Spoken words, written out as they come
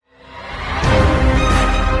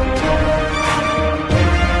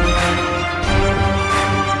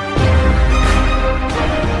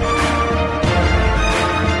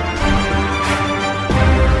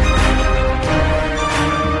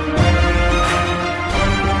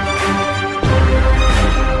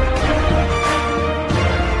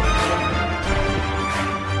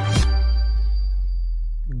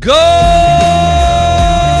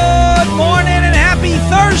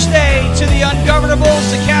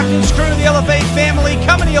News crew, the LFA family,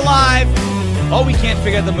 coming to you live. Oh, we can't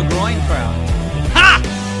figure out the McGroin crowd.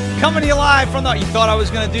 Ha! Coming to you live from the... You thought I was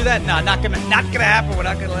going to do that? No, not gonna happen. We're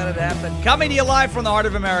not going to let it happen. Coming to you live from the heart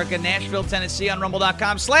of America, Nashville, Tennessee, on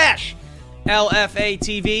rumble.com/LFA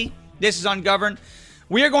TV. This is Ungoverned.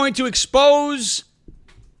 We are going to expose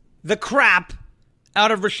the crap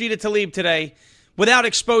out of Rashida Tlaib today without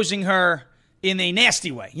exposing her in a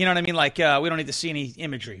nasty way. You know what I mean? Like, we don't need to see any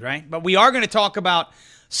imagery, right? But we are going to talk about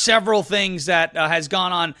several things that has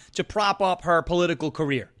gone on to prop up her political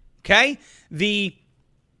career, okay? The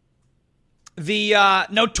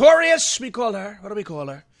notorious, we call her, what do we call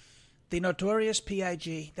her? The notorious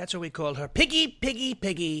P.I.G., that's what we call her. Piggy, Piggy,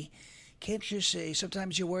 Piggy. Can't you see?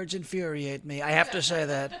 Sometimes your words infuriate me. I have to say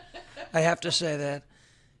that.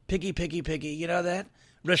 Piggy, Piggy, Piggy. You know that?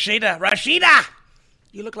 Rashida!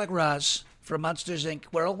 You look like Roz from Monsters, Inc.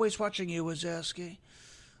 We're always watching you, Wazowski.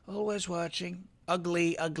 Always watching.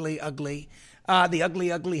 Ugly, ugly, ugly. The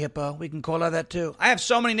ugly, ugly hippo. We can call her that, too. I have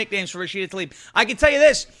so many nicknames for Rashida Tlaib. I can tell you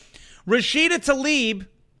this. Rashida Tlaib,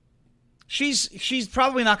 she's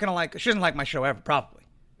probably not going to like... She doesn't like my show ever, probably.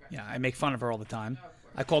 Yeah, I make fun of her all the time.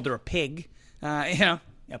 I called her a pig.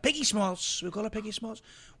 Piggy Smalls. We call her Piggy Smalls.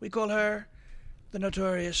 We call her the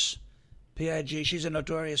notorious P.I.G. She's a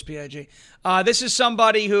notorious P.I.G. This is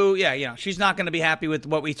somebody who, she's not going to be happy with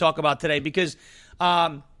what we talk about today because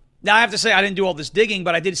now I have to say I didn't do all this digging,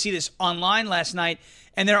 but I did see this online last night,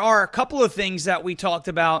 and there are a couple of things that we talked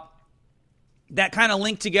about that kind of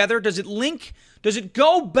link together. Does it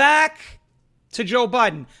go back to Joe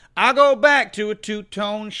Biden? I go back to a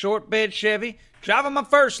two-tone short bed Chevy, driving my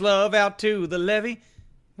first love out to the levee.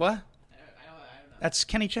 What? I don't know. That's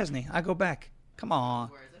Kenny Chesney. I go back. Come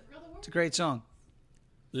on. It's a great song.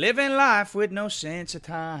 Living life with no sense of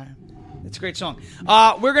time. It's a great song.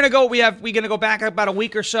 We're gonna go back about a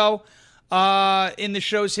week or so in the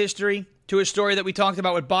show's history to a story that we talked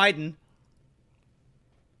about with Biden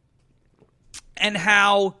and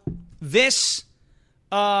how this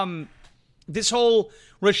whole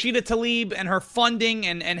Rashida Tlaib and her funding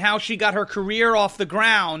and how she got her career off the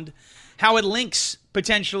ground, how it links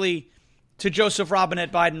potentially to Joseph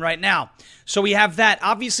Robinette Biden right now. So we have that.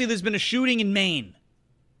 Obviously, there's been a shooting in Maine.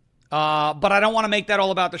 But I don't want to make that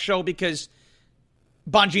all about the show because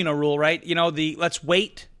Bongino rule, right? You know, let's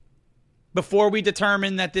wait before we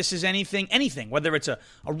determine that this is anything, whether it's a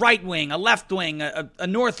right wing, a left wing, a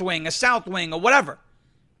north wing, a south wing, or whatever.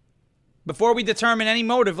 Before we determine any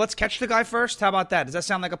motive, let's catch the guy first. How about that? Does that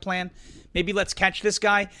sound like a plan? Maybe let's catch this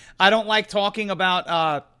guy. I don't like talking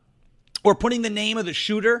about or putting the name of the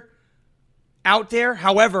shooter out there.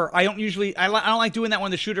 However, I don't like doing that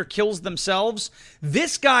when the shooter kills themselves.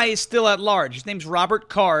 This guy is still at large. His name's Robert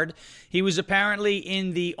Card. He was apparently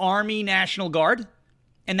in the Army National Guard,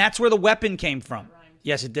 and that's where the weapon came from.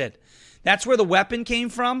 Yes, it did. That's where the weapon came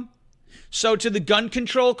from. So to the gun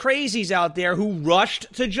control crazies out there who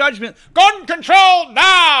rushed to judgment, gun control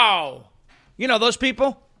now! You know, those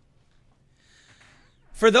people.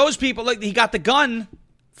 For those people, like, he got the gun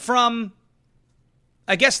from,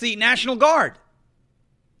 I guess, the National Guard.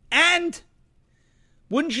 And,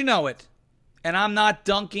 wouldn't you know it, and I'm not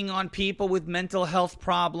dunking on people with mental health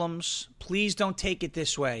problems. Please don't take it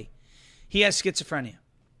this way. He has schizophrenia.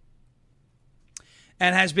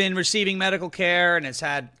 And has been receiving medical care and has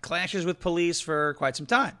had clashes with police for quite some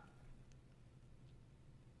time.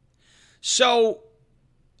 So,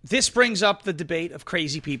 this brings up the debate of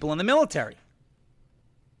crazy people in the military.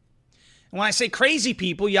 And when I say crazy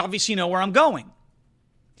people, you obviously know where I'm going.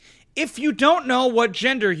 If you don't know what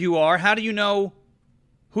gender you are, how do you know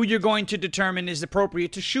who you're going to determine is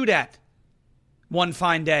appropriate to shoot at one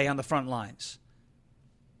fine day on the front lines?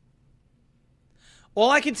 All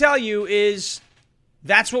I can tell you is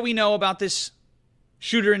that's what we know about this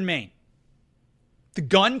shooter in Maine. The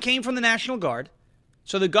gun came from the National Guard.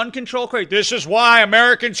 So the gun control crazy. This is why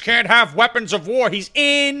Americans can't have weapons of war. He's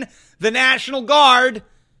in the National Guard.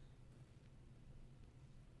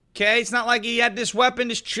 Okay, it's not like he had this weapon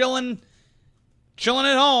just chilling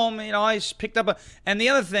at home. You know, he's picked up And the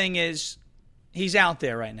other thing is, he's out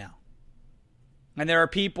there right now. And there are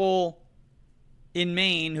people in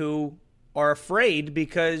Maine who are afraid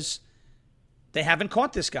because they haven't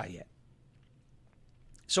caught this guy yet.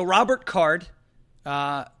 So Robert Card,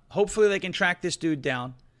 hopefully they can track this dude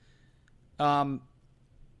down.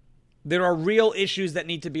 There are real issues that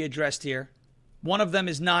need to be addressed here. One of them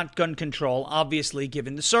is not gun control, obviously,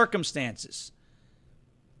 given the circumstances.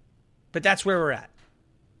 But that's where we're at.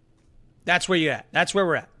 That's where you're at. That's where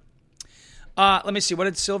we're at. Let me see. What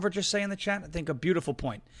did Silver just say in the chat? I think a beautiful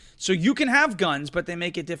point. So you can have guns, but they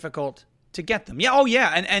make it difficult to get them. Yeah. Oh, yeah.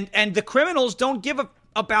 And the criminals don't give a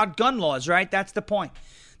about gun laws, right? That's the point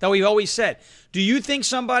that we've always said. Do you think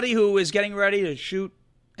somebody who is getting ready to shoot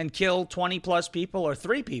and kill 20 plus people or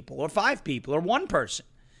 3 people or 5 people or 1 person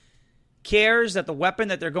cares that the weapon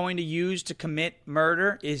that they're going to use to commit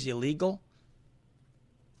murder is illegal?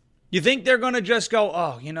 You think they're going to just go,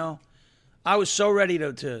 oh, you know, I was so ready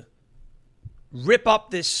to rip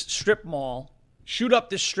up this strip mall, shoot up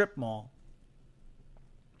this strip mall.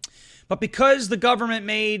 But because the government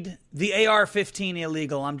made the AR-15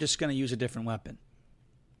 illegal, I'm just going to use a different weapon.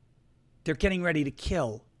 They're getting ready to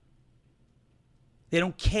kill. They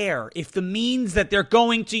don't care if the means that they're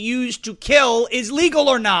going to use to kill is legal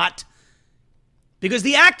or not. Because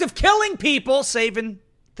the act of killing people, saving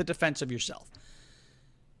the defense of yourself,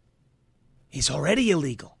 is already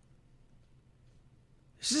illegal.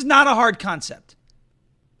 This is not a hard concept.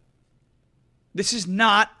 This is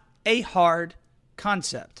not a hard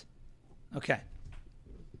concept. Okay.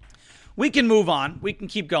 We can move on. We can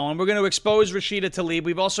keep going. We're going to expose Rashida Tlaib.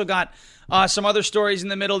 We've also got some other stories in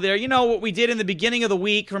the middle there. You know what we did in the beginning of the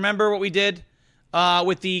week? Remember what we did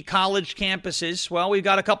with the college campuses? Well, we've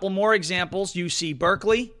got a couple more examples. UC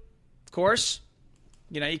Berkeley, of course.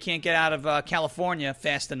 You know, you can't get out of California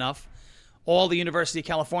fast enough. All the University of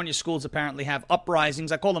California schools apparently have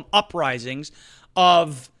uprisings. I call them uprisings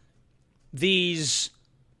of these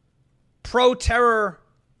pro-terror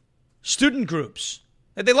student groups.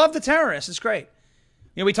 They love the terrorists. It's great.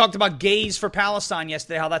 You know, we talked about gays for Palestine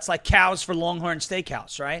yesterday, how that's like cows for Longhorn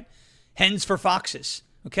Steakhouse, right? Hens for foxes,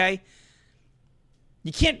 okay?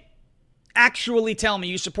 You can't actually tell me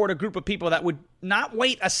you support a group of people that would not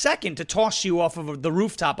wait a second to toss you off of the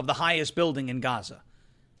rooftop of the highest building in Gaza.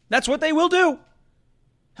 That's what they will do.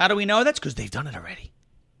 How do we know that? Because they've done it already.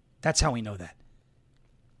 That's how we know that.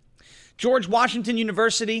 George Washington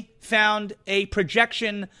University found a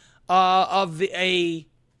projection of a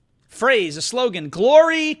phrase, a slogan,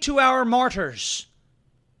 "Glory to our martyrs."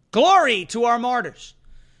 Glory to our martyrs.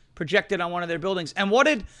 Projected on one of their buildings. And what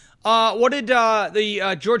did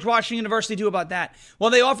the George Washington University do about that? Well,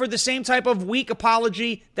 they offered the same type of weak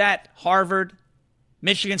apology that Harvard,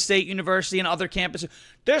 Michigan State University, and other campuses.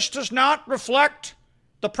 This does not reflect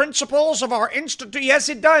the principles of our institute. Yes,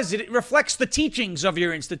 it does. It reflects the teachings of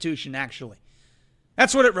your institution, actually.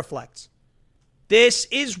 That's what it reflects. This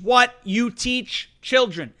is what you teach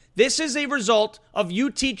children. This is a result of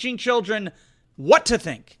you teaching children what to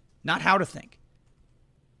think, not how to think.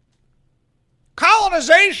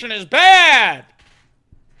 Colonization is bad.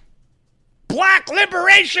 Black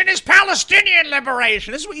liberation is Palestinian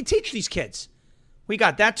liberation. This is what you teach these kids. We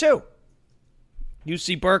got that too.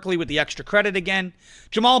 UC Berkeley with the extra credit again.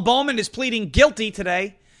 Jamal Bowman is pleading guilty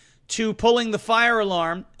today to pulling the fire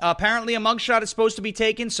alarm. Apparently a mugshot is supposed to be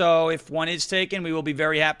taken, so if one is taken, we will be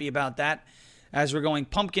very happy about that as we're going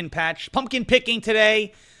pumpkin picking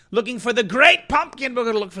today, looking for the great pumpkin. We're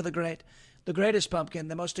going to look for the greatest pumpkin,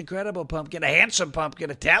 the most incredible pumpkin, a handsome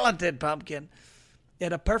pumpkin, a talented pumpkin,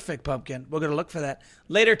 and a perfect pumpkin. We're going to look for that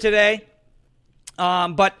later today.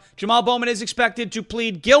 But Jamal Bowman is expected to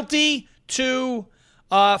plead guilty to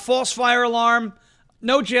false fire alarm,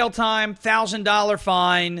 no jail time, $1,000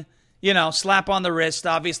 fine, slap on the wrist.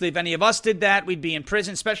 Obviously, if any of us did that, we'd be in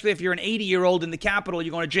prison, especially if you're an 80-year-old in the Capitol,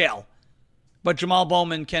 you're going to jail. But Jamal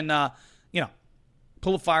Bowman can,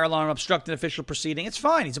 pull a fire alarm, obstruct an official proceeding. It's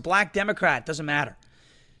fine. He's a black Democrat. Doesn't matter.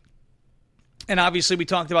 And obviously, we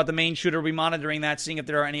talked about the main shooter. We'll be monitoring that, seeing if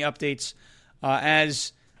there are any updates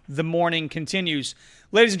as the morning continues.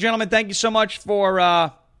 Ladies and gentlemen, thank you so much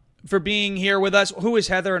for being here with us. Who is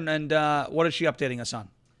Heather, and what is she updating us on?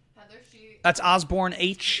 Heather, That's Osborne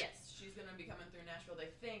H? Yes, she's going to be coming through Nashville,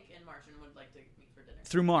 they think, in March, and would like to meet for dinner.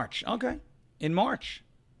 Through March. Okay. In March.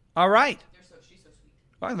 All right. She's so sweet.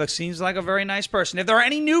 Well, that seems like a very nice person. If there are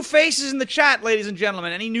any new faces in the chat, ladies and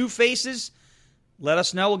gentlemen, any new faces, let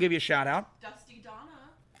us know. We'll give you a shout out. Dusty Donna,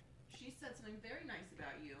 she said something very nice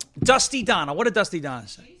about you. Dusty Donna. What did Dusty Donna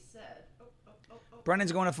say? She said,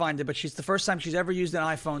 Brennan's going to find it, but she's the first time she's ever used an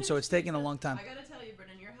iPhone, so it's taking a long time. I got to tell you,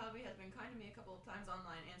 Brennan, your hubby has been kind to me a couple of times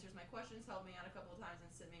online, answers my questions, helped me out a couple of times,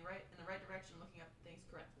 and sent me right in the right direction, looking up things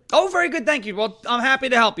correctly. Oh, very good. Thank you. Well, I'm happy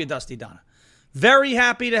to help you, Dusty Donna. Very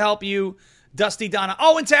happy to help you, Dusty Donna.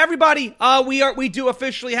 Oh, and to everybody, we do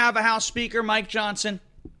officially have a House Speaker, Mike Johnson.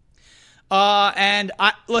 And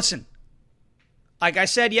listen, like I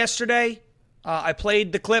said yesterday, I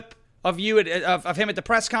played the clip of you of him at the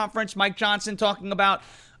press conference, Mike Johnson talking about,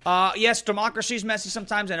 yes, democracy's messy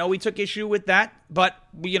sometimes. I know we took issue with that, but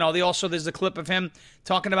there's the clip of him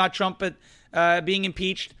talking about Trump being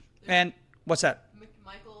impeached. And what's that?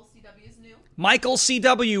 Michael C.W. is new. Michael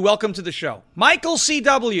C.W., welcome to the show. Michael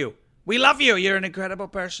C.W., we love you. You're an incredible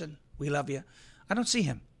person. We love you. I don't see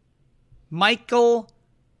him. Michael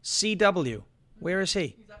CW. Where is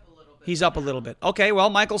he? He's up a little bit. He's up a little bit. Okay, well,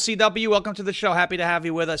 Michael CW, welcome to the show. Happy to have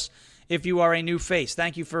you with us if you are a new face.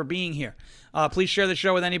 Thank you for being here. Please share the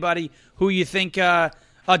show with anybody who you think...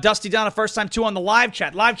 Dusty Down, a first time too on the live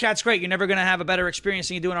chat. Live chat's great. You're never going to have a better experience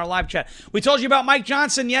than you do in our live chat. We told you about Mike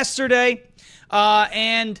Johnson yesterday.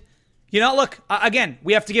 And, look, again,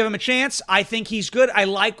 we have to give him a chance. I think he's good. I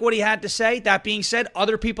like what he had to say. That being said,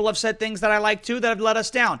 other people have said things that I like too that have let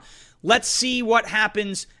us down. Let's see what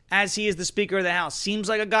happens as he is the Speaker of the House. Seems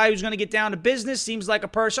like a guy who's going to get down to business. Seems like a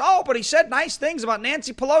person. Oh, but he said nice things about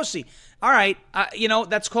Nancy Pelosi. All right.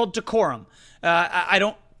 That's called decorum. I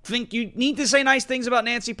don't think you need to say nice things about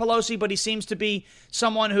Nancy Pelosi, but he seems to be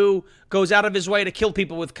someone who goes out of his way to kill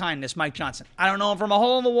people with kindness, Mike Johnson. I don't know him from a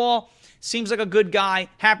hole in the wall. Seems like a good guy.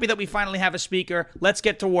 Happy that we finally have a speaker. Let's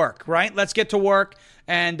get to work, right? Let's get to work,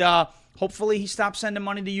 and hopefully he stops sending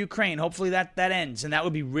money to Ukraine. Hopefully that ends, and that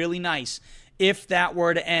would be really nice if that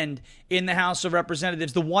were to end in the House of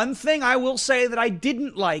Representatives. The one thing I will say that I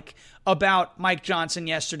didn't like about Mike Johnson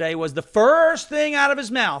yesterday was the first thing out of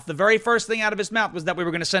his mouth, the very first thing out of his mouth was that we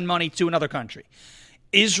were going to send money to another country.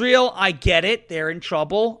 Israel, I get it. They're in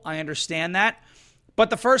trouble. I understand that.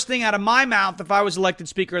 But the first thing out of my mouth, if I was elected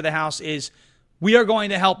Speaker of the House, is we are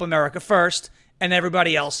going to help America first and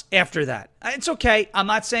everybody else after that. It's okay. I'm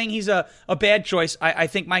not saying he's a bad choice. I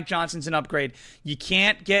think Mike Johnson's an upgrade. We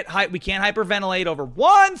can't hyperventilate over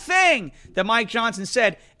one thing that Mike Johnson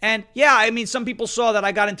said. And yeah, I mean, some people saw that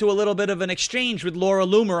I got into a little bit of an exchange with Laura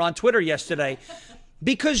Loomer on Twitter yesterday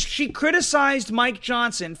because she criticized Mike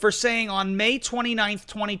Johnson for saying on May 29th,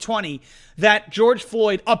 2020, that George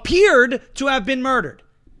Floyd appeared to have been murdered.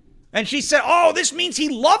 And she said, oh, this means he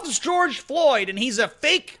loves George Floyd and he's a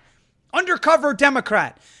fake undercover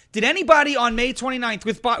Democrat. Did anybody on May 29th,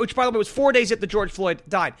 which by the way was 4 days after George Floyd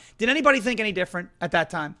died, did anybody think any different at that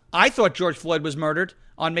time? I thought George Floyd was murdered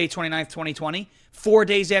on May 29th, 2020, 4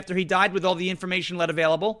 days after he died with all the information let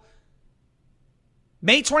available.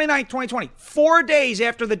 May 29th, 2020, 4 days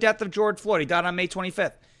after the death of George Floyd. He died on May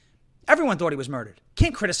 25th. Everyone thought he was murdered.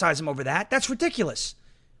 Can't criticize him over that. That's ridiculous.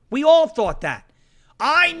 We all thought that.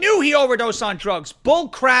 I knew he overdosed on drugs. Bull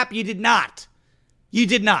crap, you did not. You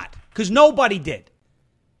did not. Because nobody did.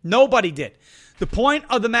 Nobody did. The point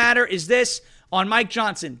of the matter is this on Mike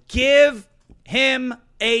Johnson. Give him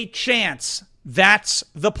a chance. That's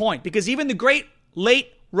the point. Because even the great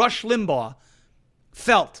late Rush Limbaugh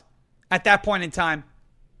felt at that point in time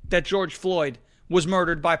that George Floyd was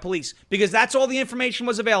murdered by police. Because that's all the information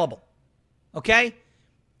was available. Okay?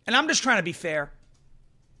 And I'm just trying to be fair.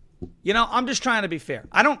 I'm just trying to be fair.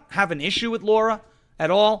 I don't have an issue with Laura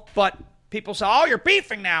at all, but people say, oh, you're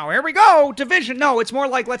beefing now. Here we go. Division. No, it's more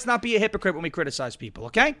like let's not be a hypocrite when we criticize people,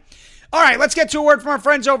 okay? All right, let's get to a word from our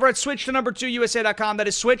friends over at Switch to number 2 USA.com. That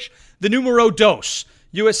is Switch, the numero dos,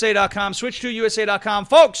 USA.com. Switch to USA.com.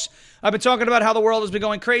 Folks, I've been talking about how the world has been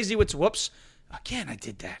going crazy with, whoops, again, I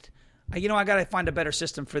did that. I got to find a better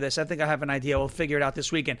system for this. I think I have an idea. We'll figure it out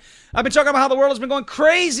this weekend. I've been talking about how the world has been going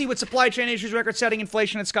crazy with supply chain issues, record-setting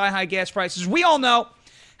inflation, and sky-high gas prices. We all know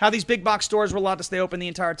how these big box stores were allowed to stay open the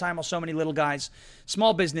entire time while so many little guys,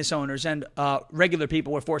 small business owners, and regular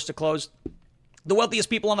people were forced to close. The wealthiest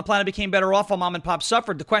people on the planet became better off while mom and pop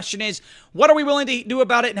suffered. The question is, what are we willing to do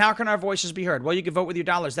about it, and how can our voices be heard? Well, you can vote with your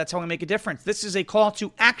dollars. That's how we make a difference. This is a call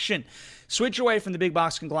to action. Switch away from the big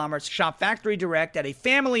box conglomerates. Shop factory direct at a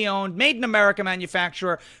family-owned, made-in-America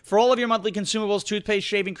manufacturer for all of your monthly consumables, toothpaste,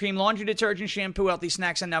 shaving cream, laundry detergent, shampoo, healthy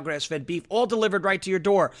snacks, and now grass-fed beef, all delivered right to your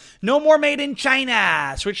door. No more made in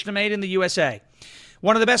China. Switch to made in the USA.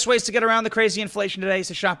 One of the best ways to get around the crazy inflation today is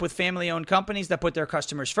to shop with family-owned companies that put their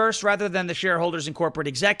customers first rather than the shareholders and corporate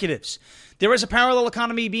executives. There is a parallel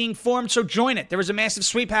economy being formed, so join it. There is a massive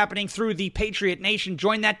sweep happening through the Patriot Nation.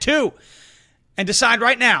 Join that too. And decide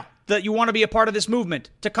right now that you want to be a part of this movement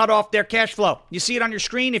to cut off their cash flow. You see it on your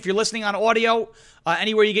screen. If you're listening on audio,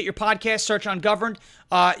 anywhere you get your podcast, search Ungoverned.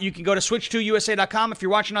 You can go to switch2usa.com. If you're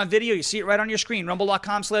watching on video, you see it right on your screen.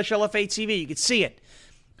 Rumble.com/LFATV. You can see it.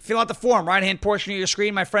 Fill out the form, right-hand portion of your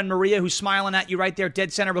screen. My friend Maria, who's smiling at you right there,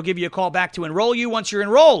 dead center, will give you a call back to enroll you. Once you're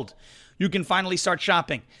enrolled, you can finally start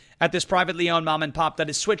shopping at this privately owned mom and pop that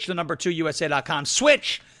is Switch, the number 2, USA.com.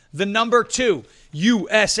 Switch, the number 2,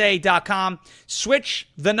 USA.com. Switch,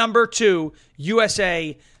 the number 2,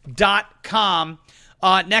 USA.com.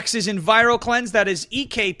 Next is EnviroCleanse. That is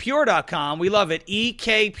ekpure.com. We love it.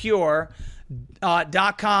 ekpure.com.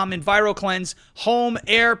 EnviroCleanse home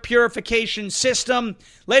air purification system.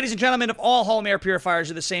 Ladies and gentlemen, if all home air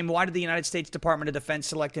purifiers are the same, why did the United States Department of Defense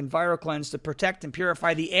select EnviroCleanse to protect and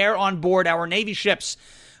purify the air on board our Navy ships?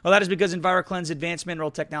 Well, that is because EnviroClean's advanced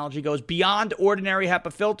mineral technology goes beyond ordinary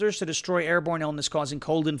HEPA filters to destroy airborne illness-causing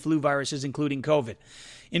cold and flu viruses, including COVID.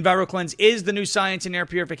 EnviroCleanse is the new science in air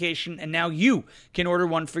purification, and now you can order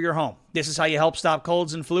one for your home. This is how you help stop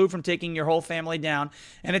colds and flu from taking your whole family down,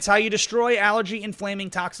 and it's how you destroy allergy, inflaming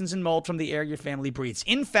toxins, and mold from the air your family breathes.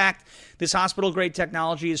 In fact, this hospital-grade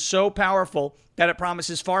technology is so powerful that it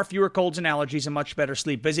promises far fewer colds and allergies and much better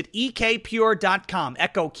sleep. Visit ekpure.com,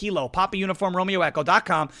 Echo Kilo, Papa Uniform Romeo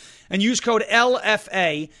Echo.com, and use code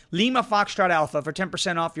LFA, Lima Foxtrot Alpha, for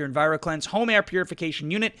 10% off your EnviroCleanse home air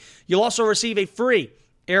purification unit. You'll also receive a free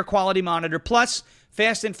air quality monitor, plus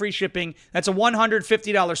fast and free shipping. That's a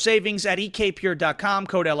 $150 savings at ekpure.com,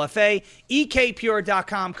 code LFA,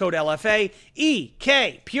 ekpure.com, code LFA,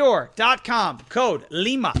 ekpure.com, code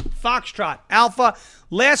Lima Foxtrot Alpha.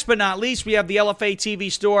 Last but not least, we have the LFA TV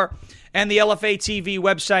store and the LFA TV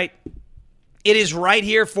website. It is right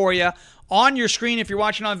here for you on your screen if you're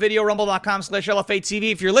watching on video, rumble.com/LFA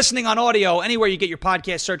TV. If you're listening on audio, anywhere you get your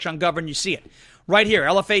podcast, search Ungoverned, you see it. Right here,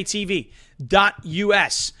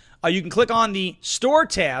 LFATV.us. You can click on the store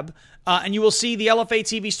tab, and you will see the LFA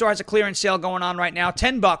TV store has a clearance sale going on right now,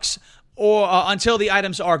 $10 or until the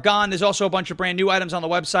items are gone. There's also a bunch of brand new items on the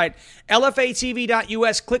website.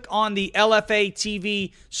 LFATV.us, click on the LFA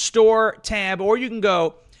TV store tab, or you can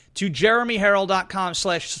go to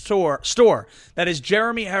jeremyherald.com/store. That is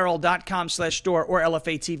jeremyherald.com/store or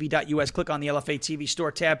LFATV.us. Click on the LFA TV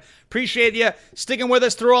store tab. Appreciate you sticking with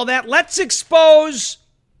us through all that. Let's expose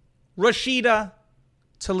Rashida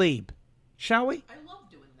Tlaib, shall we? I love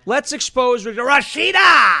doing that. Let's expose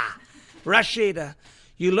Rashida! Rashida,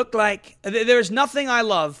 you look like... There is nothing I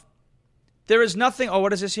love. There is nothing... Oh,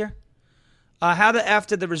 what is this here? How the F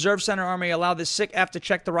did the Reserve Center Army allow this sick F to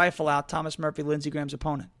check the rifle out? Thomas Murphy, Lindsey Graham's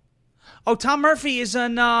opponent. Oh, Tom Murphy is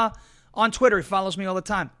on Twitter. He follows me all the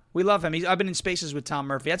time. We love him. I've been in spaces with Tom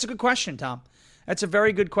Murphy. That's a good question, Tom. That's a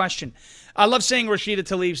very good question. I love saying Rashida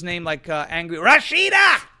Tlaib's name like angry.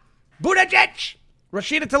 Rashida! Buttigieg!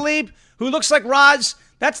 Rashida Tlaib, who looks like Roz.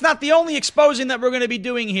 That's not the only exposing that we're going to be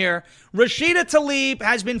doing here. Rashida Tlaib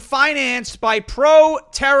has been financed by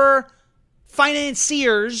pro-terror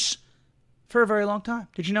financiers for a very long time.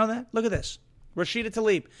 Did you know that? Look at this. Rashida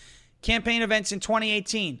Tlaib. Campaign events in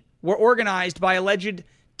 2018 were organized by alleged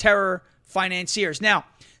terror financiers. Now,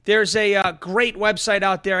 there's a great website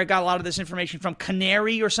out there. I got a lot of this information from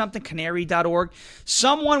Canary or something, canary.org.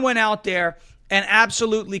 Someone went out there and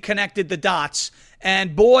absolutely connected the dots.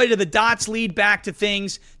 And boy, do the dots lead back to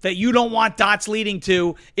things that you don't want dots leading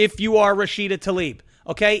to if you are Rashida Tlaib.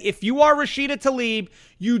 Okay? If you are Rashida Tlaib,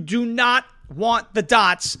 you do not want the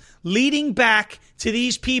dots leading back to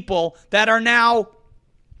these people that are now,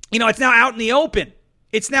 it's now out in the open.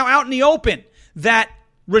 It's now out in the open that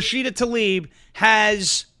Rashida Tlaib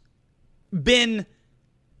has been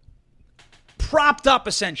propped up,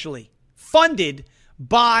 essentially, funded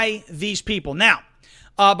by these people. Now,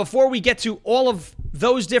 before we get to all of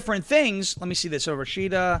those different things, let me see this. So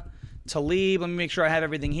Rashida Tlaib, let me make sure I have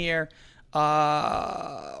everything here.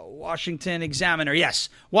 Washington Examiner. Yes.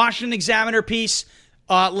 Washington Examiner piece.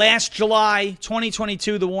 Last July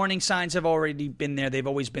 2022, the warning signs have already been there. They've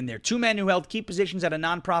always been there. Two men who held key positions at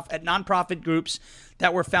nonprofit groups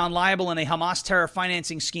that were found liable in a Hamas terror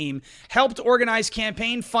financing scheme helped organize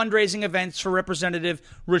campaign fundraising events for Representative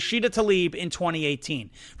Rashida Tlaib in 2018.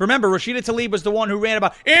 Remember, Rashida Tlaib was the one who ran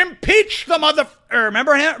about impeach the mother.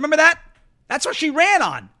 Remember that? That's what she ran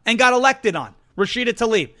on and got elected on. Rashida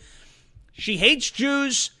Tlaib. She hates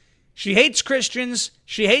Jews. She hates Christians.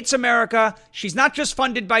 She hates America. She's not just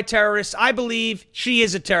funded by terrorists. I believe she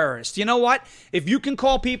is a terrorist. You know what? If you can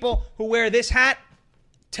call people who wear this hat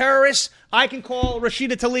terrorists, I can call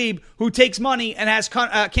Rashida Tlaib, who takes money and has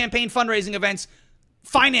campaign fundraising events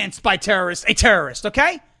financed by terrorists, a terrorist,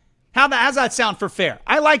 okay? How's that sound for fair?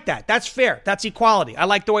 I like that. That's fair. That's equality. I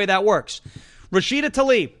like the way that works. Rashida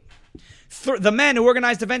Tlaib. The men who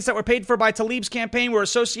organized events that were paid for by Tlaib's campaign were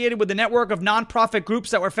associated with the network of nonprofit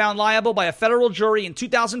groups that were found liable by a federal jury in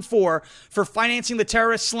 2004 for financing the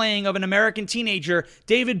terrorist slaying of an American teenager,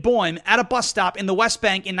 David Boehm, at a bus stop in the West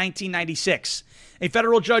Bank in 1996. A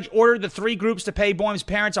federal judge ordered the three groups to pay Boehm's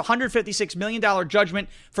parents a $156 million judgment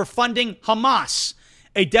for funding Hamas,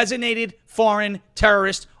 a designated foreign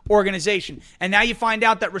terrorist organization. And now you find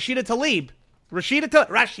out that Rashida Tlaib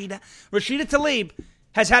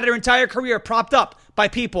has had her entire career propped up by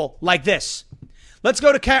people like this. Let's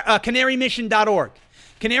go to canarymission.org.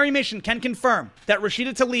 Canary Mission can confirm that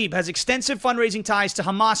Rashida Tlaib has extensive fundraising ties to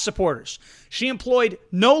Hamas supporters. She employed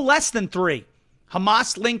no less than 3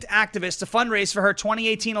 Hamas-linked activists to fundraise for her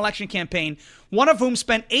 2018 election campaign, one of whom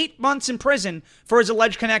spent 8 months in prison for his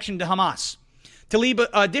alleged connection to Hamas. Tlaib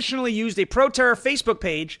additionally used a pro-terror Facebook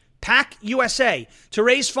page, PAC USA, to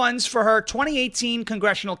raise funds for her 2018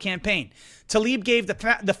 congressional campaign. Tlaib gave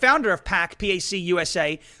the founder of PAC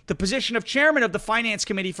USA, the position of chairman of the finance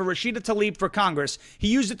committee for Rashida Tlaib for Congress. He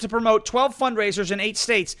used it to promote 12 fundraisers in 8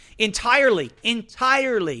 states entirely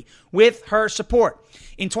with her support.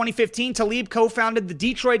 In 2015, Tlaib co-founded the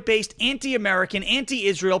Detroit-based anti-American,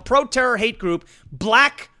 anti-Israel, pro-terror hate group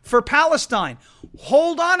Black for Palestine.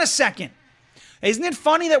 Hold on a second. Isn't it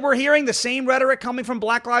funny that we're hearing the same rhetoric coming from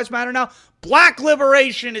Black Lives Matter now? Black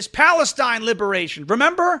liberation is Palestine liberation.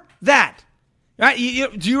 Remember that? Right?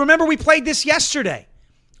 Do you remember we played this yesterday?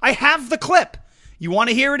 I have the clip. You want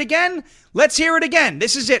to hear it again? Let's hear it again.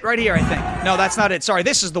 This is it right here, I think. No, that's not it. Sorry,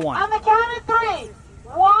 this is the one. On the count of 3.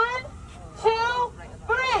 1, 2,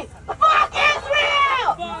 3. Fuck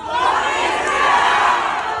Israel! Fuck Israel!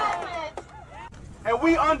 And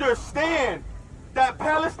we understand that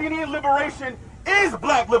Palestinian liberation is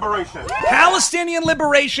black liberation. Palestinian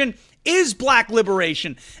liberation is black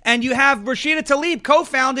liberation. And you have Rashida Tlaib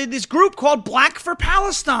co-founded this group called Black for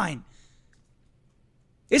Palestine.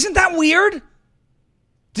 Isn't that weird?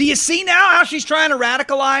 Do you see now how she's trying to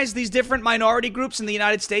radicalize these different minority groups in the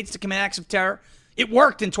United States to commit acts of terror? It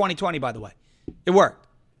worked in 2020, by the way. It worked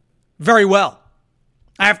very well.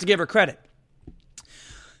 I have to give her credit.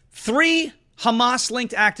 3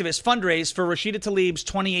 Hamas-linked activists fundraised for Rashida Tlaib's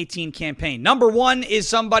 2018 campaign. Number 1 is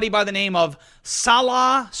somebody by the name of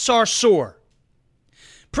Salah Sarsour.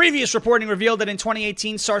 Previous reporting revealed that in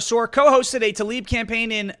 2018, Sarsour co-hosted a Tlaib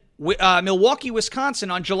campaign in Milwaukee,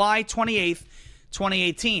 Wisconsin on July 28th,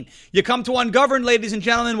 2018. You come to Ungoverned, ladies and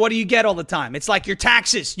gentlemen, what do you get all the time? It's like your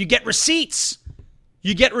taxes. You get receipts.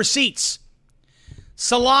 You get receipts.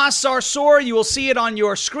 Salah Sarsour, you will see it on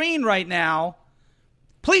your screen right now.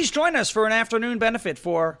 Please join us for an afternoon benefit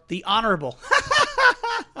for the Honorable.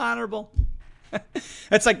 Honorable.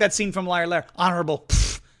 That's like that scene from Liar Liar. Honorable.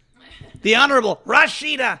 The Honorable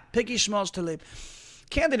Rashida Piggy Smalls Tlaib,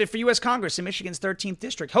 candidate for U.S. Congress in Michigan's 13th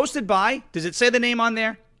District. Hosted by, does it say the name on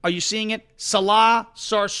there? Are you seeing it? Salah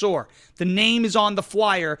Sarsour. The name is on the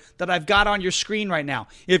flyer that I've got on your screen right now.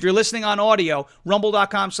 If you're listening on audio,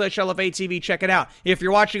 rumble.com/LFATV, check it out. If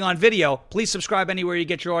you're watching on video, please subscribe anywhere you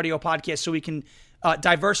get your audio podcast so we can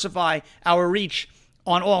diversify our reach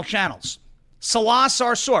on all channels. Salah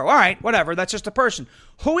Sarsour. All right, whatever. That's just a person.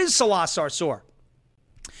 Who is Salah Sarsour?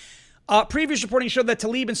 Previous reporting showed that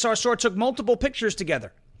Tlaib and Sarsour took multiple pictures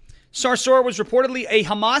together. Sarsour was reportedly a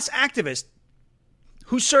Hamas activist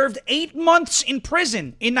who served 8 months in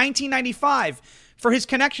prison in 1995 for his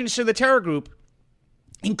connections to the terror group,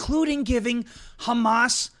 including giving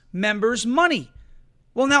Hamas members money.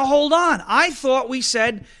 Well, now hold on. I thought we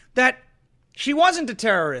said that she wasn't a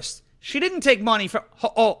terrorist. She didn't take money from...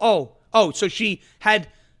 So she had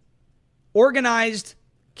organized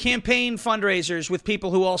campaign fundraisers with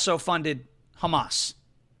people who also funded Hamas.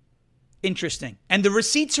 Interesting. And the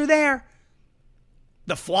receipts are there.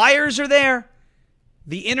 The flyers are there.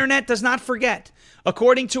 The internet does not forget.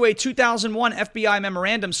 According to a 2001 FBI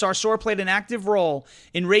memorandum, Sarsour played an active role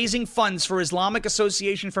in raising funds for Islamic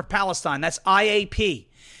Association for Palestine, that's IAP,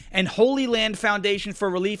 and Holy Land Foundation for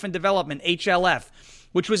Relief and Development, HLF,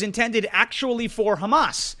 which was intended actually for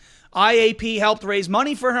Hamas. IAP helped raise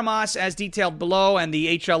money for Hamas as detailed below, and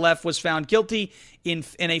the HLF was found guilty in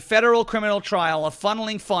a federal criminal trial of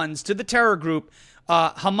funneling funds to the terror group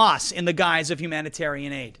Hamas in the guise of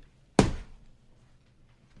humanitarian aid.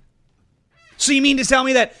 So you mean to tell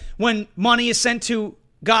me that when money is sent to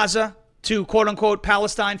Gaza, to quote-unquote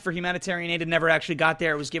Palestine for humanitarian aid, it never actually got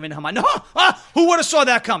there, it was given to Hamas? No! Who would have saw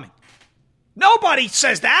that coming? Nobody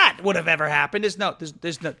says that would have ever happened. There's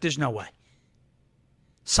no way.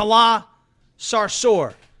 Salah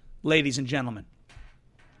Sarsour, ladies and gentlemen.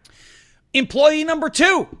 Employee number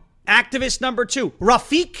 2, activist number 2,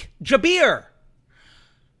 Rafik Jabir.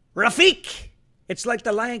 Rafik. It's like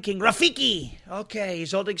the Lion King. Rafiki. Okay,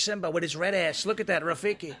 he's holding Simba with his red ass. Look at that,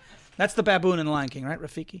 Rafiki. That's the baboon in the Lion King, right,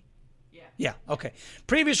 Rafiki? Yeah, okay.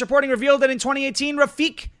 Previous reporting revealed that in 2018,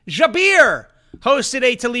 Rafik Jabir hosted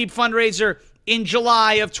a Tlaib fundraiser in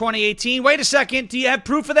July of 2018. Wait a second. Do you have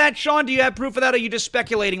proof of that, Sean? Do you have proof of that, or are you just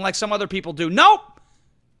speculating like some other people do? Nope.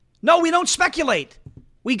 No, we don't speculate.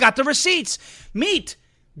 We got the receipts. Meet,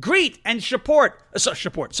 greet, and support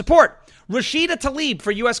Rashida Tlaib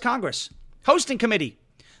for U.S. Congress. Hosting committee.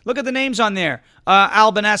 Look at the names on there.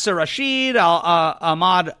 Al-Banassa Rashid,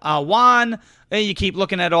 Ahmad Awan. And you keep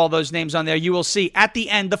looking at all those names on there. You will see at the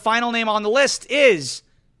end, the final name on the list is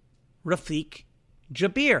Rafik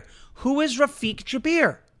Jabir. Who is Rafik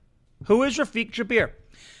Jabir?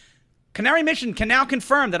 Canary Mission can now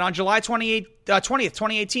confirm that on July 20th,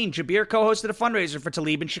 2018, Jabir co-hosted a fundraiser for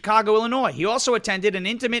Tlaib in Chicago, Illinois. He also attended an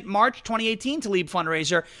intimate March 2018 Tlaib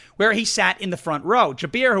fundraiser where he sat in the front row.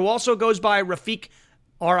 Jabir, who also goes by Rafiq,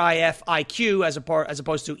 R-I-F-I-Q, as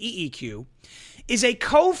opposed to EEQ, is a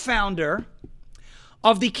co-founder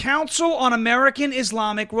of the Council on American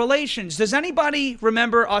Islamic Relations. Does anybody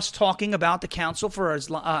remember us talking about the Council for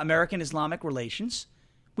American Islamic Relations?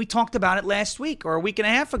 We talked about it last week or a week and a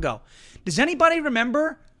half ago. Does anybody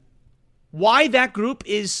remember why that group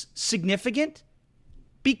is significant?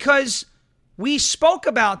 Because we spoke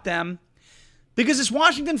about them because this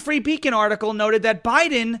Washington Free Beacon article noted that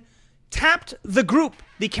Biden tapped the group,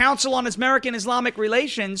 the Council on American Islamic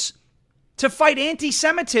Relations, to fight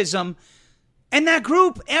anti-Semitism. And that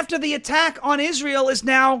group, after the attack on Israel, is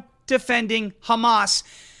now defending Hamas.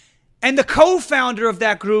 And the co-founder of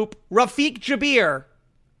that group, Rafiq Jabir,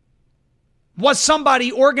 was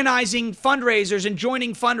somebody organizing fundraisers and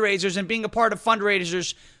joining fundraisers and being a part of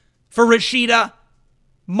fundraisers for Rashida,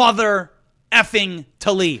 mother effing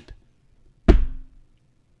Tlaib.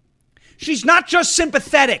 She's not just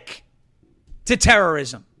sympathetic to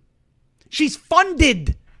terrorism. She's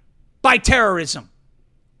funded by terrorism.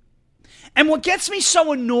 And what gets me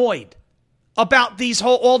so annoyed about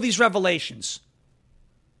all these revelations,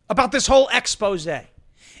 about this whole expose,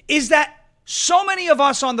 is that so many of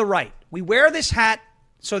us on the right, we wear this hat,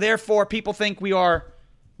 so therefore people think we are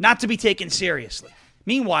not to be taken seriously.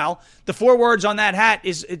 Meanwhile, the 4 words on that hat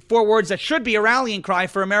is 4 words that should be a rallying cry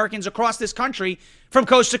for Americans across this country from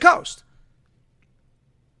coast to coast.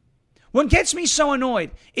 What gets me so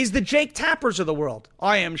annoyed is the Jake Tappers of the world.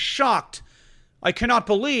 I am shocked. I cannot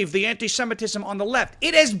believe the anti-Semitism on the left.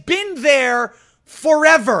 It has been there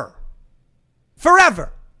forever.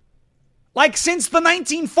 Forever. Like since the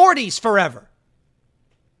 1940s, forever.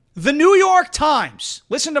 The New York Times,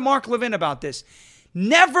 listen to Mark Levin about this,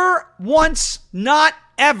 never once, not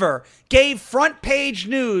ever, gave front page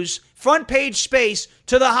news, front page space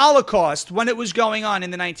to the Holocaust when it was going on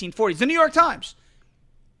in the 1940s. The New York Times.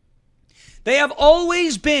 They have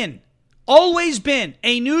always been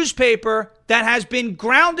a newspaper that has been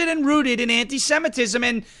grounded and rooted in anti-Semitism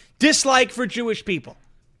and dislike for Jewish people.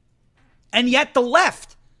 And yet the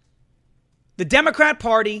left, the Democrat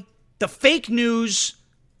Party, the fake news,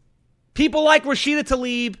 people like Rashida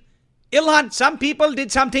Tlaib, Ilhan, some people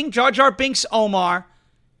did something, Jar Jar Binks Omar,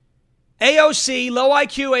 AOC, low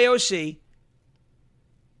IQ AOC.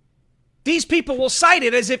 These people will cite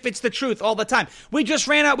it as if it's the truth all the time. We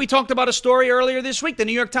talked about a story earlier this week. The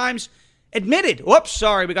New York Times admitted, whoops,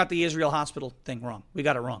 sorry, we got the Israel hospital thing wrong. We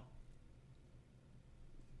got it wrong.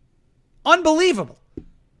 Unbelievable.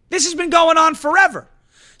 This has been going on forever.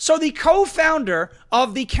 So the co-founder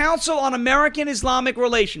of the Council on American Islamic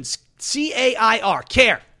Relations,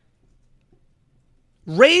 CAIR,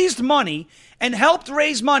 raised money and helped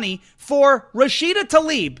raise money for Rashida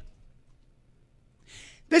Tlaib.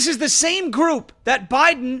 This is the same group that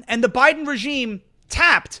Biden and the Biden regime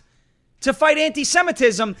tapped to fight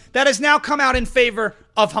anti-Semitism that has now come out in favor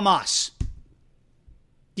of Hamas.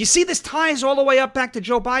 You see, this ties all the way up back to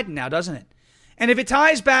Joe Biden now, doesn't it? And if it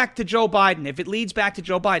ties back to Joe Biden, if it leads back to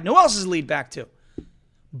Joe Biden, who else does it lead back to?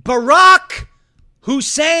 Barack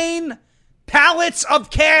Hussein, pallets of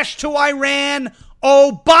cash to Iran,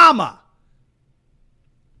 Obama.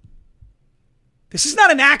 This is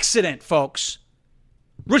not an accident, folks.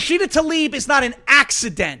 Rashida Tlaib is not an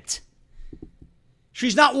accident.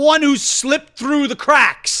 She's not one who slipped through the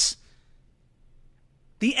cracks.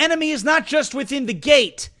 The enemy is not just within the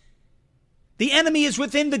gate. The enemy is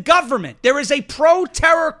within the government. There is a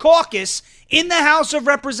pro-terror caucus in the House of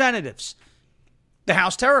Representatives. The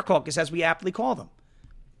House Terror Caucus, as we aptly call them.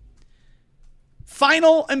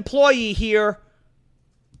 Final employee here,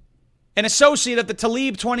 an associate of the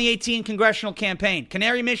Tlaib 2018 congressional campaign.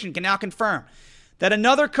 Canary Mission can now confirm that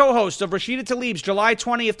another co-host of Rashida Tlaib's July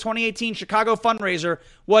 20th, 2018 Chicago fundraiser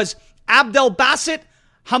was Abdelbasit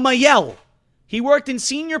Hamayel. He worked in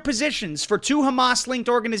senior positions for 2 Hamas-linked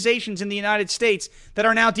organizations in the United States that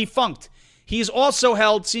are now defunct. He has also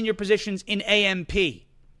held senior positions in AMP.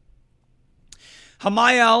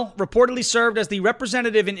 Hamayel reportedly served as the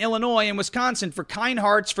representative in Illinois and Wisconsin for Kind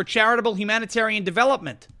Hearts for Charitable Humanitarian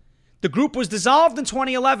Development. The group was dissolved in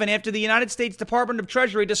 2011 after the United States Department of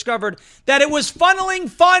Treasury discovered that it was funneling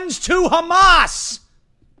funds to Hamas.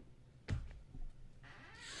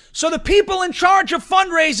 So the people in charge of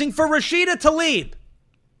fundraising for Rashida Tlaib,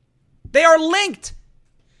 they are linked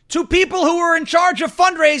to people who are in charge of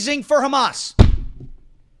fundraising for Hamas.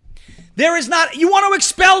 There is not, you want to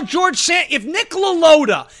expel George if Nick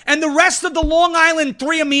LaLota and the rest of the Long Island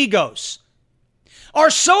Three Amigos are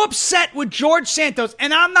so upset with George Santos,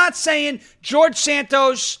 and I'm not saying George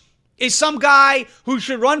Santos is some guy who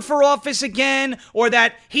should run for office again or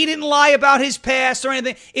that he didn't lie about his past or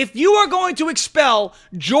anything. If you are going to expel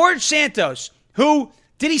George Santos, who,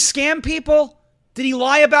 did he scam people? Did he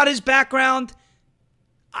lie about his background?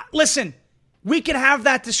 Listen, we could have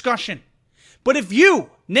that discussion. But if you,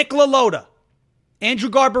 Nick LaLota, Andrew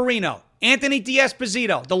Garbarino, Anthony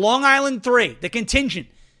D'Esposito, the Long Island Three, the contingent,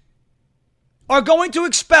 are going to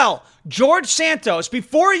expel George Santos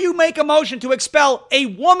before you make a motion to expel a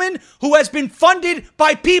woman who has been funded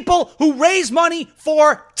by people who raise money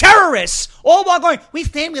for terrorists, all while going, we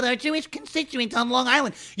stand with our Jewish constituents on Long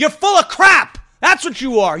Island. You're full of crap. That's what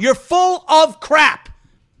you are. You're full of crap.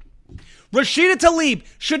 Rashida Tlaib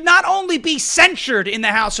should not only be censured in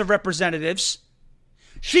the House of Representatives,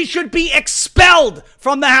 she should be expelled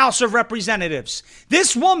from the House of Representatives.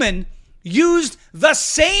 This woman used the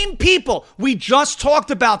same people, we just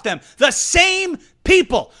talked about them, the same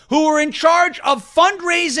people who were in charge of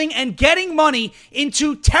fundraising and getting money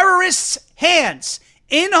into terrorists' hands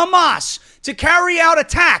in Hamas to carry out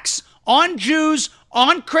attacks on Jews,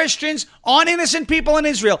 on Christians, on innocent people in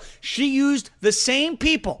Israel. She used the same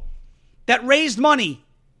people that raised money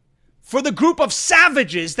for the group of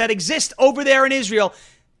savages that exist over there in Israel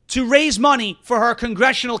to raise money for her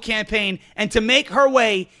congressional campaign and to make her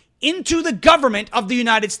way into the government of the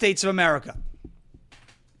United States of America.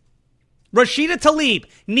 Rashida Tlaib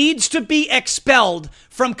needs to be expelled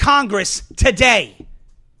from Congress today.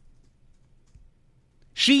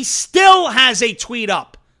 She still has a tweet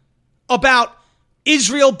up about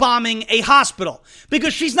Israel bombing a hospital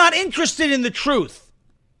because she's not interested in the truth.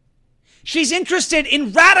 She's interested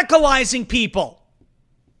in radicalizing people.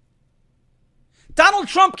 Donald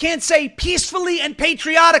Trump can't say peacefully and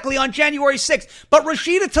patriotically on January 6th, but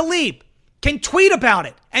Rashida Tlaib can tweet about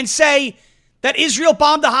it and say that Israel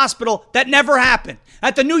bombed a hospital that never happened,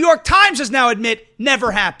 that the New York Times has now admit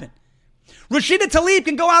never happened. Rashida Tlaib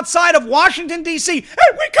can go outside of Washington, D.C.,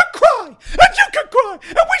 and we can cry, and you can cry,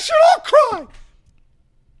 and we should all cry.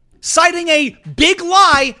 Citing a big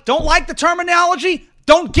lie, don't like the terminology,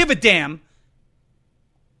 don't give a damn.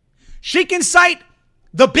 She can cite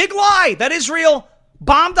the big lie that Israel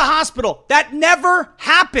bombed a hospital that never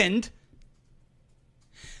happened.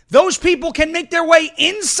 Those people can make their way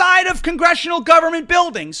inside of congressional government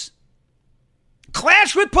buildings,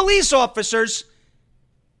 clash with police officers,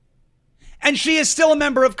 and she is still a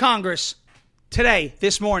member of Congress today,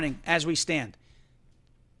 this morning, as we stand.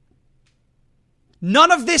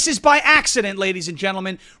 None of this is by accident, ladies and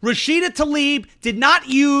gentlemen. Rashida Tlaib did not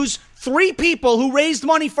use 3 people who raised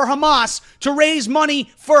money for Hamas to raise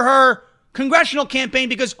money for her congressional campaign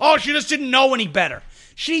because, she just didn't know any better.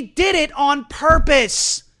 She did it on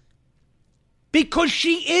purpose because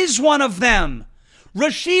she is one of them.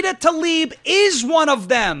 Rashida Tlaib is one of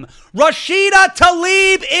them. Rashida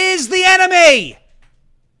Tlaib is the enemy.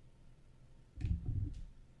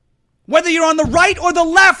 Whether you're on the right or the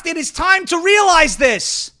left, it is time to realize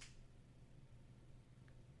this.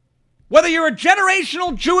 Whether you're a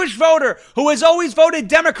generational Jewish voter who has always voted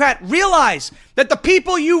Democrat, realize that the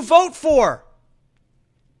people you vote for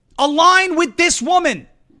align with this woman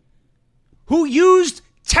who used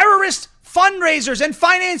terrorist fundraisers and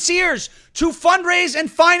financiers to fundraise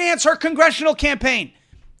and finance her congressional campaign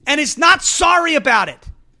and is not sorry about it.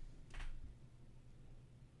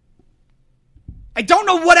 I don't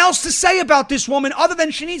know what else to say about this woman other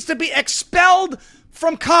than she needs to be expelled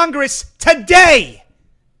from Congress today.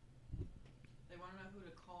 They want to know who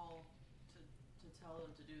to call to tell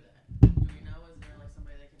them to do that. Do we know? Is there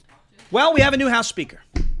somebody they can talk to? Well, we have a new House Speaker.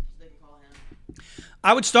 So they can call him?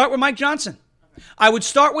 I would start with Mike Johnson. Okay. I would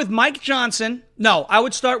start with Mike Johnson. No, I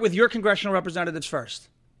would start with your congressional representatives first. Okay.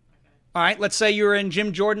 All right, let's say you're in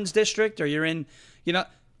Jim Jordan's district or you're in,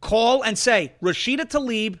 call and say, Rashida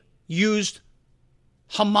Tlaib used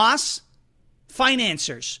Hamas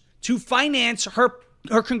financiers to finance her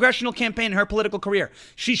congressional campaign and her political career.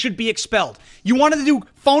 She should be expelled. You wanted to do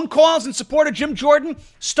phone calls in support of Jim Jordan?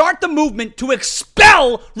 Start the movement to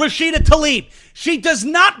expel Rashida Tlaib. She does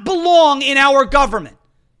not belong in our government.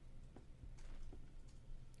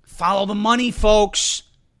 Follow the money, folks.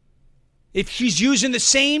 If she's using the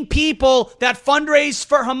same people that fundraise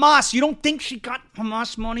for Hamas, you don't think she got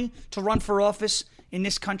Hamas money to run for office in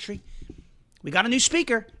this country? We got a new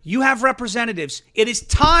speaker. You have representatives. It is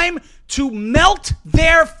time to melt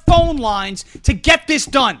their phone lines to get this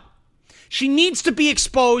done. She needs to be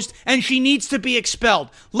exposed and she needs to be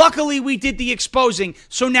expelled. Luckily, we did the exposing,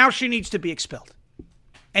 so now she needs to be expelled.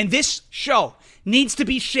 And this show needs to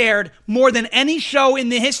be shared more than any show in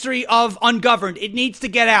the history of Ungoverned. It needs to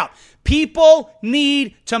get out People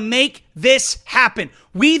need to make this happen.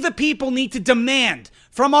 We, the people, need to demand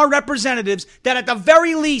from our representatives that at the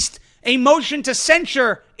very least, a motion to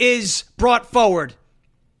censure is brought forward.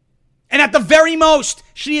 And at the very most,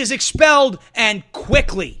 she is expelled, and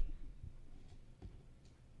quickly.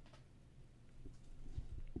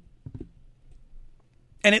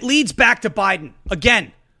 And it leads back to Biden.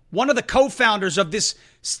 Again, one of the co-founders of this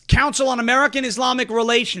Council on American Islamic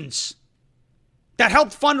Relations that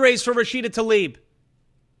helped fundraise for Rashida Tlaib.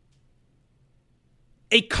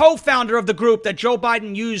 A co-founder of the group that Joe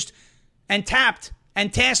Biden used and tapped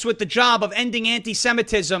and tasked with the job of ending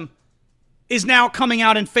anti-Semitism is now coming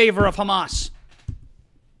out in favor of Hamas.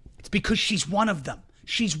 It's because she's one of them.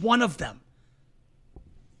 She's one of them.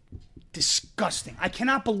 Disgusting. I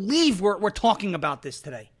cannot believe we're talking about this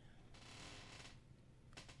today.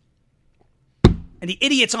 And the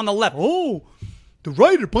idiots on the left. Oh, the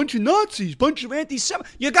right are a bunch of Nazis, bunch of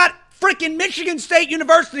anti-Semites. You got freaking Michigan State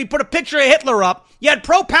University put a picture of Hitler up. You had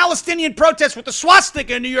pro-Palestinian protests with the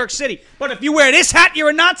swastika in New York City. But if you wear this hat, you're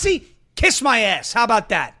a Nazi? Kiss my ass. How about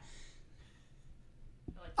that?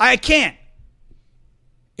 I can't.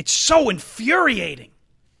 It's so infuriating.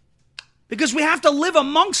 Because we have to live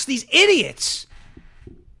amongst these idiots.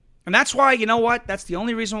 And that's why, you know what? That's the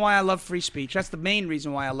only reason why I love free speech. That's the main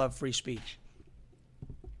reason why I love free speech.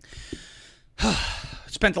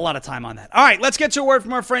 Spent a lot of time on that. All right, let's get to a word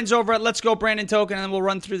from our friends over at Let's Go Brandon Token, and then we'll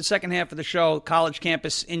run through the second half of the show, college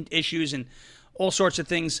campus issues and all sorts of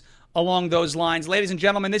things along those lines. Ladies and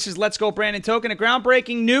gentlemen, this is Let's Go Brandon Token, a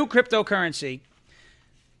groundbreaking new cryptocurrency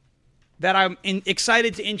that I'm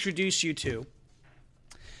excited to introduce you to,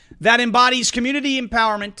 that embodies community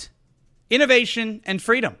empowerment, innovation, and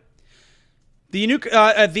freedom. The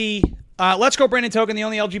Let's Go Brandon Token, the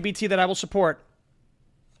only LGBT that I will support,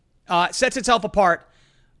 sets itself apart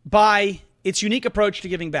by its unique approach to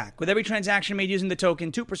giving back. With every transaction made using the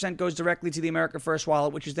token, 2% goes directly to the America First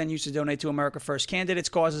wallet, which is then used to donate to America First candidates,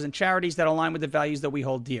 causes, and charities that align with the values that we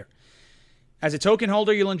hold dear. As a token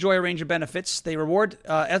holder, you'll enjoy a range of benefits. They reward...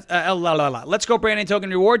 Let's Go Brandon Token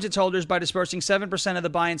rewards its holders by dispersing 7% of the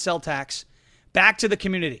buy and sell tax back to the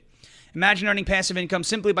community. Imagine earning passive income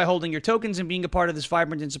simply by holding your tokens and being a part of this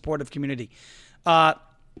vibrant and supportive community.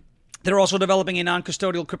 They're also developing a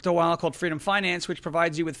non-custodial crypto wallet called Freedom Finance, which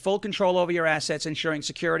provides you with full control over your assets, ensuring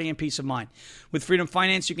security and peace of mind. With Freedom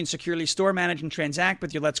Finance, you can securely store, manage, and transact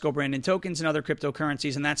with your Let's Go Brandon tokens and other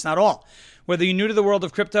cryptocurrencies, and that's not all. Whether you're new to the world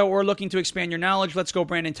of crypto or looking to expand your knowledge, Let's Go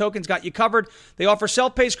Brandon tokens got you covered. They offer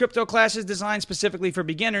self-paced crypto classes designed specifically for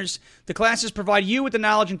beginners. The classes provide you with the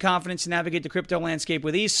knowledge and confidence to navigate the crypto landscape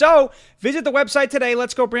with ease. So, visit the website today,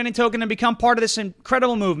 Let's Go Brandon Token, and become part of this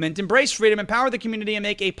incredible movement. Embrace freedom, empower the community, and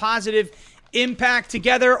make a positive impact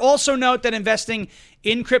together. Also note that investing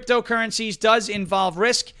in cryptocurrencies does involve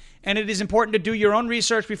risk, and it is important to do your own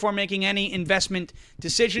research before making any investment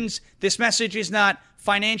decisions. This message is not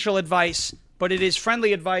financial advice, but it is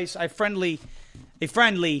friendly advice. A friendly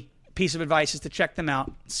piece of advice is to check them out,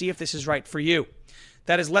 see if this is right for you.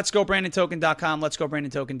 That is letsgobrandontoken.com,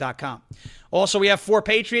 letsgobrandontoken.com. Also, we have 4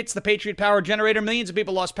 Patriots, the Patriot Power Generator. Millions of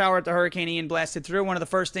people lost power after Hurricane Ian blasted through. One of the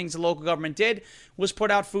first things the local government did was put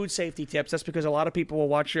out food safety tips. That's because a lot of people will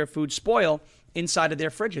watch their food spoil inside of their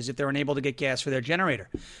fridges if they're unable to get gas for their generator.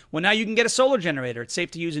 Well, now you can get a solar generator. It's safe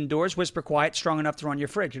to use indoors, whisper quiet, strong enough to run your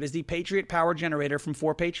fridge. It is the Patriot Power Generator from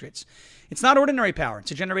 4 Patriots. It's not ordinary power.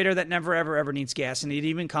 It's a generator that never, ever, ever needs gas, and it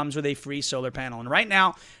even comes with a free solar panel. And right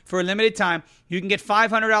now, for a limited time, you can get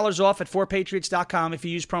 $500 off at 4patriots.com if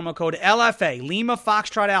you use promo code LFA, Lima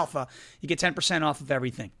Foxtrot Alpha. You get 10% off of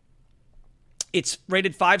everything. It's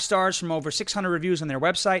rated 5 stars from over 600 reviews on their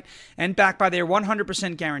website and backed by their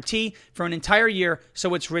 100% guarantee for an entire year,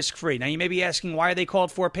 so it's risk-free. Now, you may be asking, why are they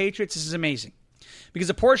called 4 Patriots? This is amazing. Because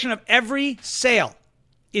a portion of every sale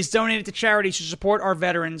is donated to charities to support our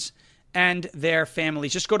veterans and their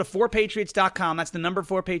families. Just go to 4patriots.com. That's the number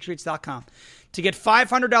 4patriots.com to get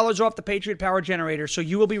 $500 off the Patriot Power Generator, so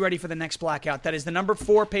you will be ready for the next blackout. That is the number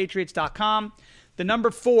 4patriots.com. The number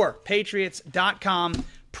 4patriots.com.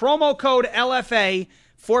 Promo code LFA,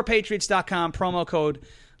 4patriots.com, promo code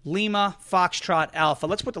Lima Foxtrot Alpha.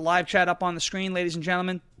 Let's put the live chat up on the screen, ladies and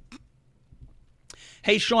gentlemen.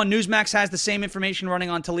 Hey, Sean, Newsmax has the same information running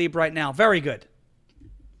on Tlaib right now. Very good.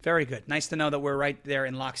 Very good. Nice to know that we're right there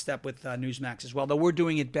in lockstep with Newsmax as well, though we're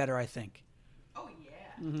doing it better, I think. Oh,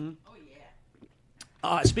 yeah. Mm-hmm. Oh,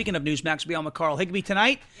 yeah. Speaking of Newsmax, we'll be on with Carl Higbie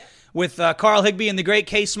tonight. Yep. With Carl Higbie and the great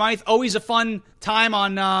Kay Smythe. Always a fun time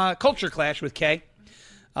on Culture Clash with Kay.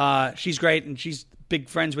 She's great, and she's big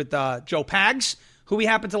friends with Joe Pags, who we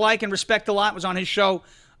happen to like and respect a lot. Was on his show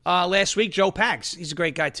last week. Joe Pags, he's a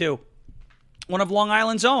great guy too. one of Long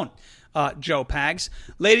Island's own, Joe Pags.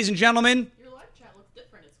 Ladies and gentlemen, Your live chat looks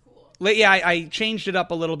different. It's cool. yeah, I changed it up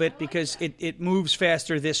a little bit because it moves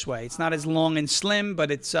faster this way. It's not as long and slim, but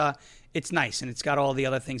it's nice, and it's got all the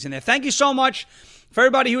other things in there. Thank you so much for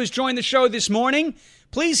everybody who has joined the show this morning.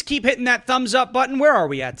 Please keep hitting that thumbs up button. Where are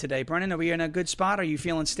we at today, Brennan? Are we in a good spot? Are you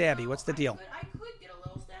feeling stabby? What's the deal? I could get a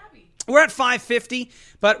little stabby. We're at 550,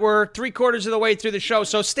 but we're 3/4 of the way through the show,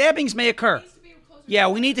 so stabbings may occur. Yeah,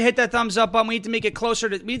 we need to hit that thumbs up button. We need to make it closer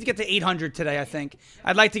to, we need to get to 800 today, I think.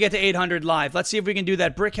 I'd like to get to 800 live. Let's see if we can do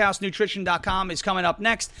that. BrickHouseNutrition.com is coming up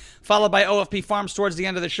next, followed by OFP Farms towards the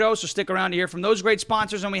end of the show, so stick around to hear from those great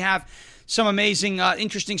sponsors, and we have some amazing,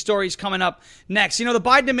 interesting stories coming up next. You know, the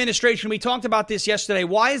Biden administration, we talked about this yesterday.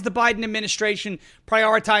 Why is the Biden administration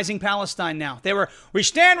prioritizing Palestine now? We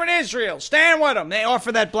stand with Israel, stand with them. They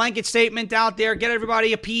offer that blanket statement out there, get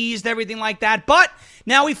everybody appeased, everything like that. But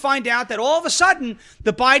now we find out that all of a sudden,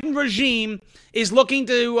 the Biden regime is looking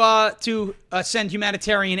to send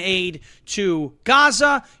humanitarian aid to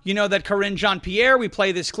Gaza. You know that Karine Jean-Pierre, we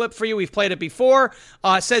play this clip for you. We've played it before,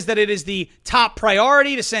 says that it is the top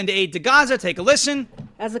priority to send aid to Gaza. Take a listen.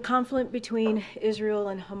 As the conflict between Israel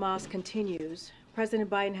and Hamas continues, President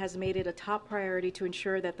Biden has made it a top priority to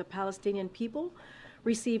ensure that the Palestinian people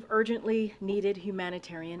receive urgently needed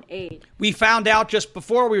humanitarian aid. We found out just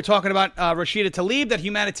before we were talking about Rashida Tlaib that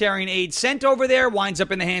humanitarian aid sent over there winds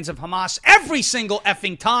up in the hands of Hamas every single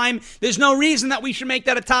effing time. There's no reason that we should make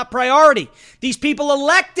that a top priority. These people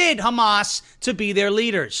elected Hamas to be their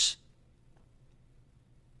leaders.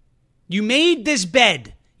 You made this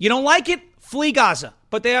bed. You don't like it? Flee Gaza.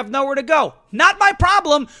 But they have nowhere to go. Not my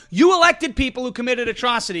problem. You elected people who committed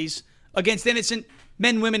atrocities against innocent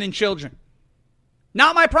men, women, and children.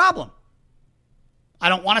 Not my problem. I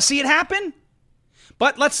don't want to see it happen.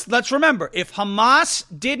 But let's remember, if Hamas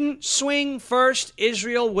didn't swing first,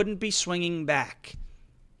 Israel wouldn't be swinging back.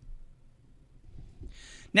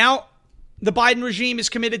 Now, the Biden regime is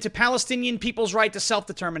committed to Palestinian people's right to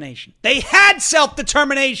self-determination. They had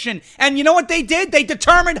self-determination. And you know what they did? They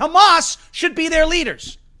determined Hamas should be their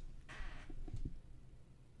leaders.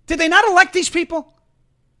 Did they not elect these people?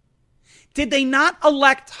 Did they not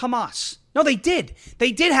elect Hamas? No, they did.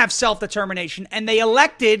 They did have self-determination, and they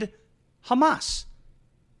elected Hamas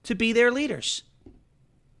to be their leaders.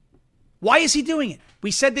 Why is he doing it?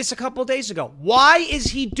 We said this a couple of days ago. Why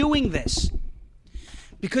is he doing this?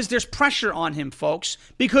 Because there's pressure on him, folks.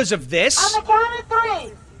 Because of this. On the count of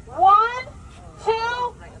three. 1,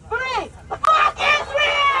 2, 3. Fuck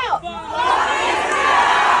Israel! Fuck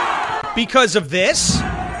Israel! Because of this.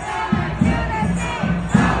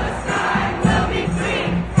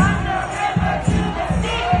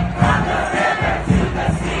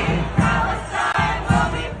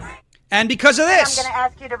 And because of this. I'm going to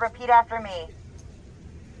ask you to repeat after me.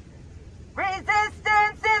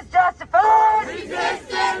 Resistance is justified.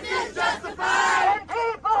 Resistance is justified. And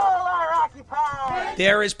people are occupied.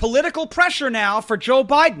 There is political pressure now for Joe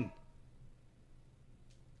Biden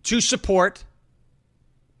to support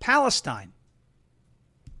Palestine.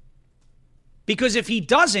 Because if he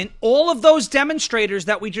doesn't, all of those demonstrators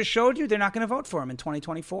that we just showed you, they're not going to vote for him in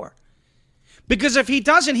 2024. Because if he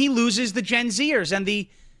doesn't, he loses the Gen Zers and the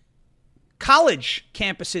college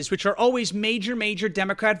campuses, which are always major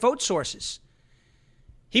Democrat vote sources.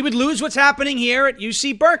 He would lose what's happening here at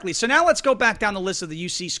UC Berkeley. So now let's go back down the list of the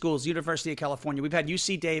UC schools, University of California. We've had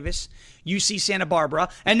UC Davis, UC Santa Barbara,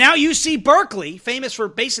 and now UC Berkeley, famous for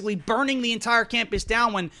basically burning the entire campus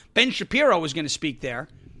down when Ben Shapiro was going to speak there.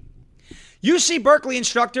 UC Berkeley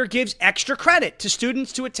instructor gives extra credit to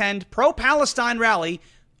students to attend pro-Palestine rally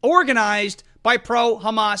organized by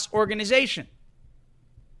pro-Hamas organization.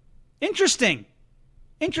 Interesting.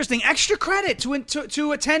 Extra credit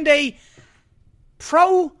to attend a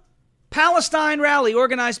pro-Palestine rally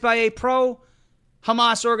organized by a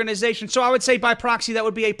pro-Hamas organization. So I would say by proxy that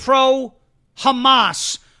would be a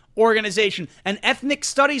pro-Hamas organization. An ethnic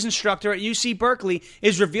studies instructor at UC Berkeley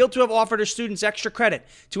is revealed to have offered her students extra credit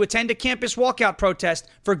to attend a campus walkout protest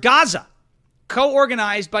for Gaza,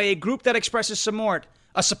 co-organized by a group that expresses support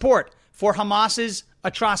for Hamas's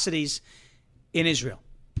atrocities in Israel.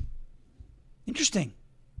 Interesting.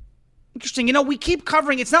 You know, we keep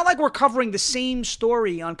covering, it's not like we're covering the same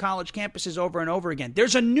story on college campuses over and over again.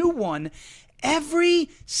 There's a new one every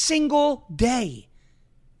single day.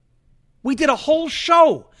 We did a whole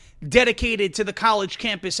show dedicated to the college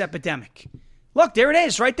campus epidemic. Look, there it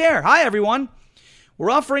is right there. Hi, everyone.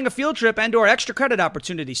 We're offering a field trip and/or extra credit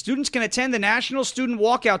opportunity. Students can attend the National Student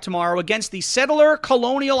Walkout tomorrow against the settler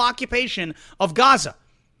colonial occupation of Gaza.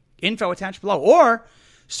 Info attached below. Or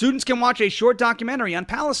Students can watch a short documentary on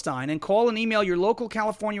Palestine and call and email your local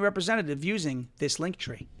California representative using this link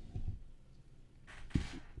tree.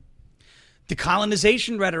 The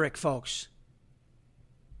colonization rhetoric, folks.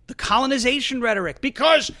 The colonization rhetoric.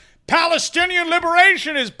 Because Palestinian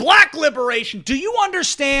liberation is black liberation. Do you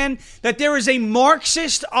understand that there is a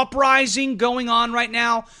Marxist uprising going on right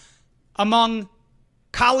now among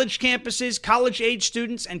college campuses, college-age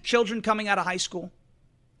students, and children coming out of high school?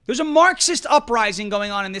 There's a Marxist uprising going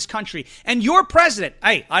on in this country. And your president,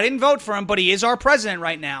 hey, I didn't vote for him, but he is our president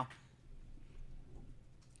right now,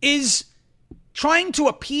 is trying to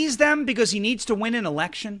appease them because he needs to win an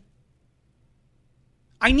election.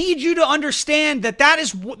 I need you to understand that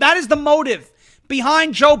is the motive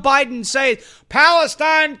behind Joe Biden saying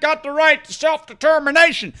Palestine got the right to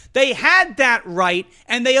self-determination. They had that right,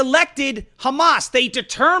 and they elected Hamas. They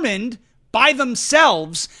determined by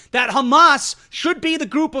themselves that Hamas should be the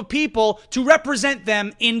group of people to represent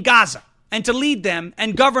them in Gaza and to lead them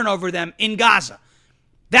and govern over them in Gaza.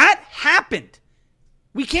 That happened.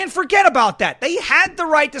 We can't forget about that. They had the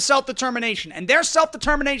right to self-determination, and their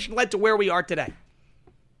self-determination led to where we are today.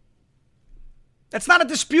 That's not a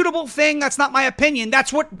disputable thing. That's not my opinion.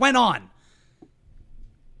 That's what went on.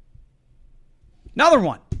 Another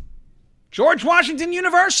one. George Washington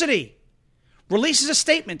University releases a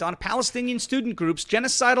statement on Palestinian student groups'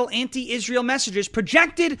 genocidal anti-Israel messages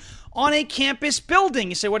projected on a campus building.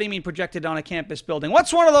 You say, what do you mean projected on a campus building?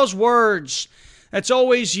 What's one of those words that's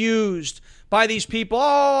always used by these people?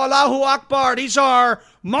 Oh, Allahu Akbar, these are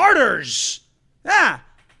martyrs.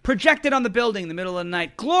 Projected on the building in the middle of the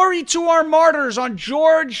night. Glory to our martyrs on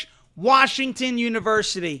George Washington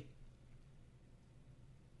University.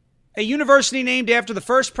 A university named after the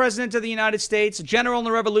first president of the United States, a general in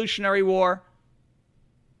the Revolutionary War.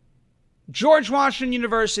 George Washington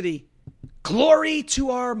University. Glory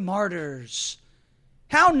to our martyrs.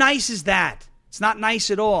 How nice is that? It's not nice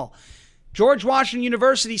at all. George Washington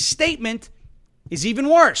University's statement is even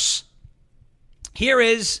worse. Here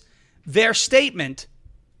is their statement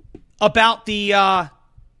about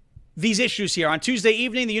these issues here. On Tuesday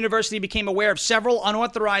evening, the university became aware of several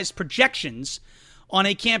unauthorized projections on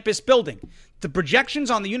a campus building. The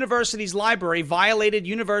projections on the university's library violated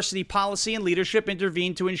university policy, and leadership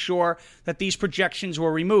intervened to ensure that these projections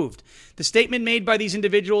were removed. The statement made by these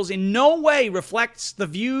individuals in no way reflects the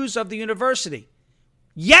views of the university.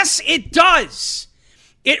 Yes, it does.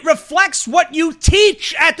 It reflects what you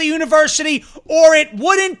teach at the university, or it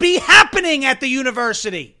wouldn't be happening at the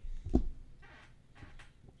university.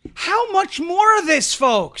 How much more of this,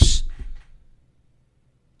 folks?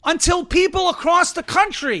 Until people across the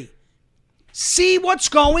country see what's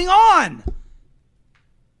going on.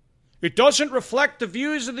 It doesn't reflect the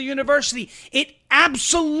views of the university. It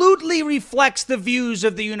absolutely reflects the views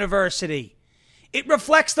of the university. It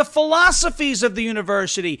reflects the philosophies of the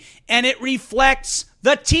university, and it reflects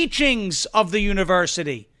the teachings of the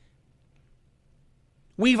university.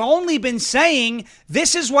 We've only been saying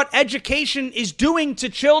this is what education is doing to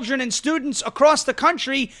children and students across the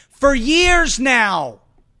country for years now.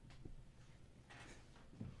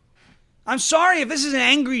 I'm sorry if this is an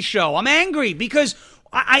angry show. I'm angry because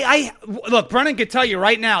I look, Brennan could tell you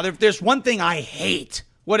right now, there's one thing I hate.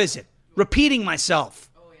 What is it? Repeating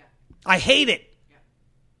myself. Oh, yeah. I hate it. Yeah.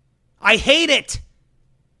 I hate it.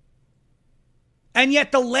 And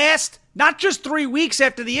yet the last, not just 3 weeks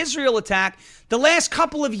after the Israel attack, the last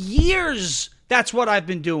couple of years, that's what I've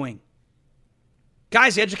been doing.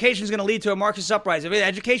 Guys, education is going to lead to a Marxist uprising.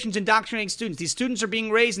 Education's indoctrinating students. These students are being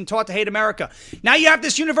raised and taught to hate America. Now you have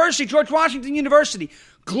this university, George Washington University.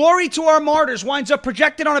 Glory to our martyrs winds up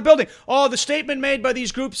projected on a building. Oh, the statement made by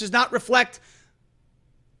these groups does not reflect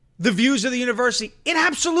the views of the university. It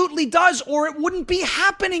absolutely does, or it wouldn't be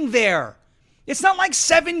happening there. It's not like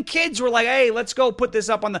 7 kids were like, hey, let's go put this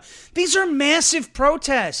up on the... These are massive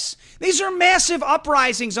protests. These are massive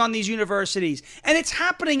uprisings on these universities. And it's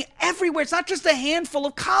happening everywhere. It's not just a handful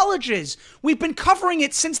of colleges. We've been covering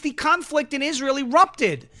it since the conflict in Israel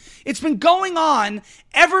erupted. It's been going on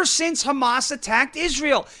ever since Hamas attacked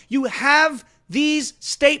Israel. You have these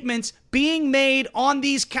statements being made on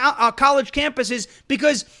these college campuses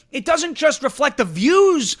because it doesn't just reflect the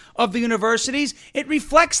views of the universities, it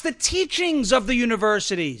reflects the teachings of the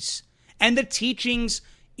universities and the teachings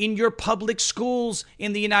in your public schools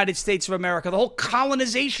in the United States of America, the whole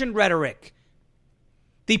colonization rhetoric.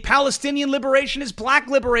 The Palestinian liberation is black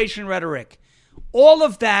liberation rhetoric. All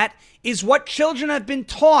of that is what children have been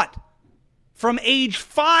taught from age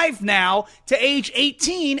 5 now to age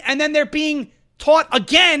 18, and then they're being taught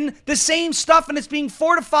again the same stuff, and it's being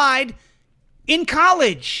fortified in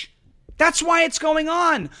college. That's why it's going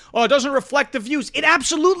on. Oh, it doesn't reflect the views. It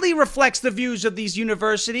absolutely reflects the views of these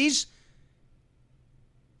universities.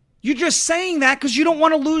 You're just saying that because you don't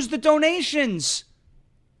want to lose the donations.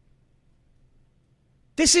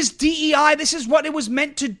 This is DEI. This is what it was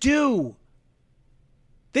meant to do.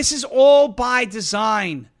 This is all by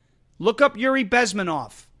design. Look up Yuri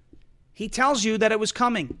Bezmenov. He tells you that it was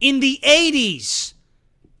coming in the 80s.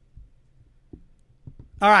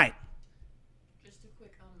 All right. Just a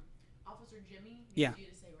quick, Officer Jimmy needs Yeah. you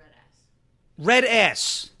to say red ass. Red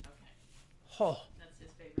ass. Okay. Oh, That's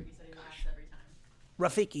his favorite. He said he laughs every time.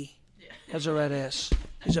 Rafiki has a red ass.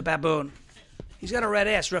 He's a baboon. He's got a red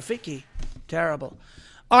ass. Rafiki. Terrible.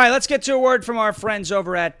 All right, let's get to a word from our friends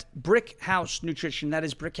over at Brick House Nutrition. That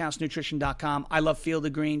is brickhousenutrition.com. I love Field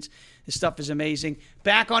of Greens. This stuff is amazing.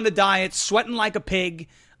 Back on the diet, sweating like a pig.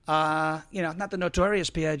 Not the notorious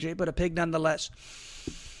PIG, but a pig nonetheless.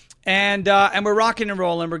 And we're rocking and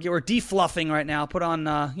rolling. We're defluffing right now. Put on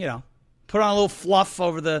a little fluff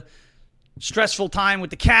over the stressful time with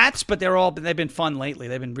the cats, but they've been fun lately.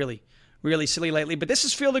 They've been really, really silly lately. But this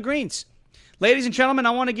is Field of Greens. Ladies and gentlemen,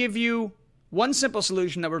 I want to give you one simple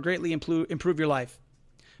solution that will greatly improve your life.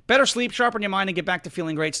 Better sleep, sharpen your mind, and get back to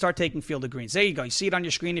feeling great. Start taking Field of Greens. There you go. You see it on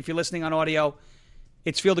your screen if you're listening on audio.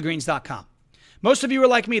 It's fieldofgreens.com. Most of you are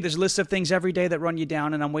like me. There's a list of things every day that run you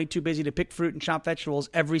down, and I'm way too busy to pick fruit and chop vegetables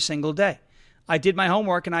every single day. I did my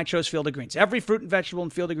homework, and I chose Field of Greens. Every fruit and vegetable in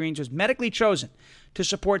Field of Greens was medically chosen to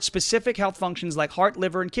support specific health functions like heart,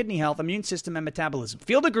 liver, and kidney health, immune system, and metabolism.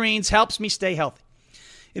 Field of Greens helps me stay healthy.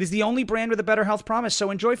 It is the only brand with a better health promise, so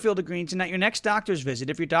enjoy Field of Greens. And at your next doctor's visit,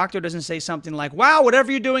 if your doctor doesn't say something like, wow, whatever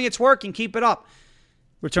you're doing, it's working, keep it up,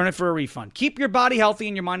 return it for a refund. Keep your body healthy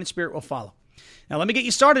and your mind and spirit will follow. Now, let me get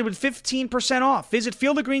you started with 15% off. Visit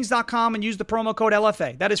fieldofgreens.com and use the promo code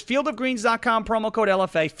LFA. That is fieldofgreens.com, promo code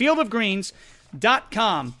LFA.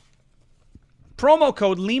 Fieldofgreens.com, promo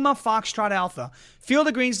code Lima Foxtrot Alpha.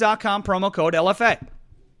 Fieldofgreens.com, promo code LFA.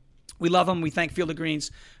 We love them. We thank Field of Greens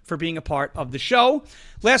for being a part of the show.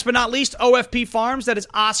 Last but not least, OFP Farms. That is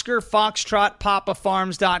Oscar Foxtrot Papa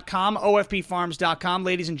Farms.com. OFPFarms.com,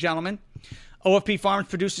 ladies and gentlemen. OFP Farms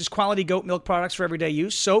produces quality goat milk products for everyday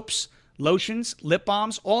use. Soaps, lotions, lip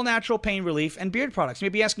balms, all natural pain relief, and beard products. You may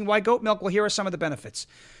be asking why goat milk. Well, here are some of the benefits.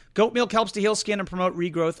 Goat milk helps to heal skin and promote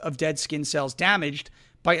regrowth of dead skin cells damaged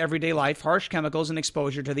by everyday life, harsh chemicals, and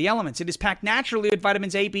exposure to the elements. It is packed naturally with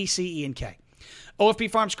vitamins A, B, C, E, and K.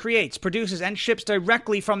 OFP Farms creates, produces, and ships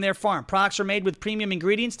directly from their farm. Products are made with premium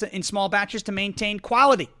ingredients in small batches to maintain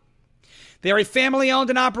quality. They are a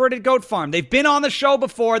family-owned and operated goat farm. They've been on the show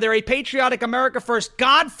before. They're a patriotic, America-first,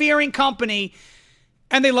 God-fearing company,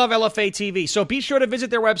 and they love LFA TV. So be sure to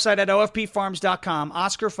visit their website at ofpfarms.com,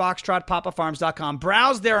 Oscar Foxtrot Papa Farms.com.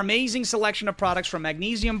 Browse their amazing selection of products from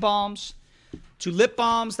magnesium balms to lip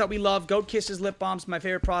balms that we love. Goat Kisses lip balms, my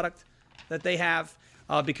favorite product that they have,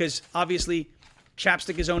 because obviously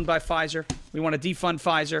chapstick is owned by Pfizer. We want to defund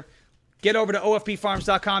Pfizer. Get over to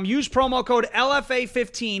ofpfarms.com. Use promo code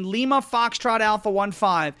LFA15, Lima Foxtrot Alpha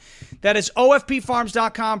 15. That is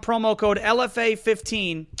ofpfarms.com, promo code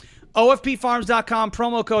LFA15. ofpfarms.com,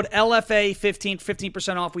 promo code LFA15,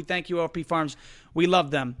 15% off. We thank you, OFP Farms. We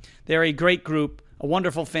love them. They're a great group, a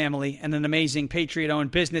wonderful family, and an amazing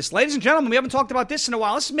Patriot-owned business. Ladies and gentlemen, we haven't talked about this in a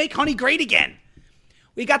while. Let's make honey great again.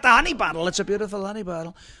 We got the honey bottle. It's a beautiful honey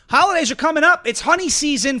bottle. Holidays are coming up. It's honey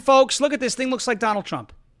season, folks. Look at this thing. Looks like Donald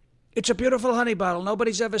Trump. It's a beautiful honey bottle.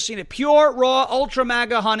 Nobody's ever seen it. Pure, raw, ultra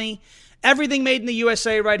MAGA honey. Everything made in the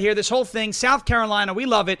USA right here. This whole thing. South Carolina. We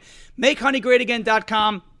love it.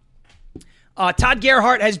 MakeHoneyGreatAgain.com. Todd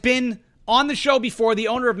Gerhardt has been on the show before, the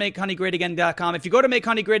owner of MakeHoneyGreatAgain.com. If you go to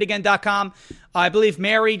MakeHoneyGreatAgain.com, I believe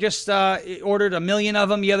Mary just ordered 1 million of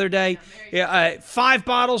them the other day. 5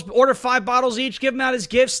 bottles. Order 5 bottles each. Give them out as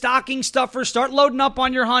gifts. Stocking stuffers. Start loading up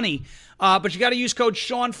on your honey. But you got to use code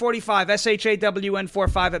Sean45,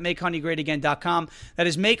 SHAWN45 at MakeHoneyGreatAgain.com. That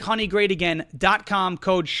is MakeHoneyGreatAgain.com,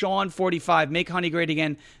 code Sean45.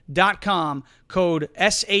 MakeHoneyGreatAgain.com, code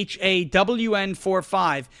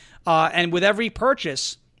SHAWN45. And with every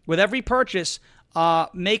purchase,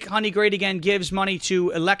 Make Honey Great Again gives money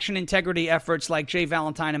to election integrity efforts like Jay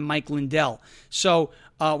Valentine and Mike Lindell. So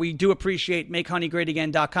we do appreciate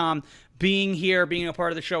MakeHoneyGreatAgain.com being here, being a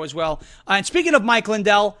part of the show as well. And speaking of Mike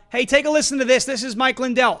Lindell, hey, take a listen to this. This is Mike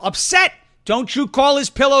Lindell. Upset. Don't you call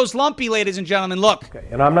his pillows lumpy, ladies and gentlemen. Look. Okay,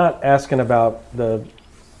 and I'm not asking about the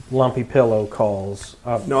lumpy pillow calls.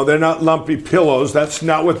 No, they're not lumpy pillows. That's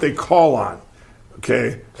not what they call on.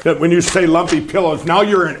 Okay? When you say lumpy pillows, now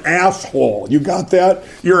you're an asshole. You got that?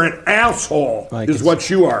 You're an asshole, is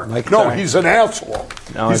what you are. No, he's an asshole.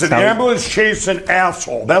 No, he's an ambulance chasing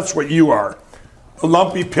asshole. That's what you are.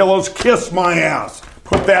 Lumpy pillows, kiss my ass.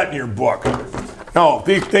 Put that in your book. No,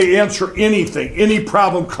 they answer anything, any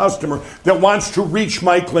problem customer that wants to reach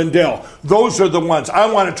Mike Lindell. Those are the ones.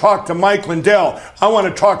 I want to talk to Mike Lindell. I want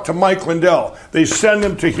to talk to Mike Lindell. They send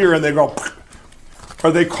them to here and they go,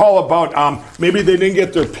 or they call about maybe they didn't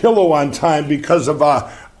get their pillow on time because of the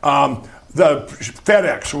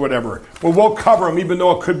FedEx or whatever. Well, we'll cover them even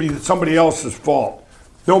though it could be somebody else's fault.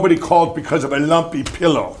 Nobody called because of a lumpy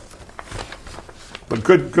pillow. But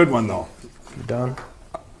good one though. You done?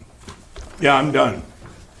 Yeah, I'm done.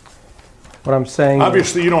 What I'm saying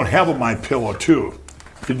obviously you don't have a My Pillow too.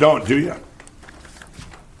 You don't, do you?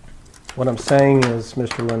 What I'm saying is,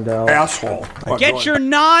 Mr. Lindell. Asshole. Get your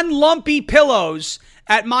non-lumpy pillows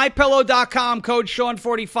at mypillow.com, code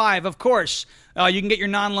Sean45. Of course, you can get your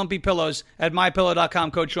non-lumpy pillows at mypillow.com,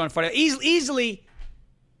 code Sean45.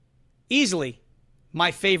 Easily, my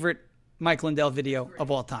favorite Mike Lindell video of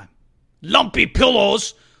all time. Lumpy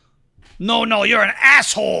pillows? No, you're an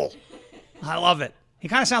asshole. I love it. He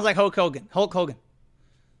kind of sounds like Hulk Hogan.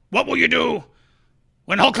 What will you do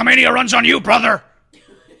when Hulkamania runs on you, brother?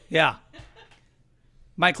 Yeah.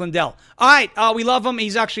 Mike Lindell. All right, we love him.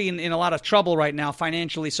 He's actually in a lot of trouble right now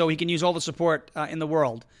financially, so he can use all the support in the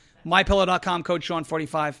world. MyPillow.com, code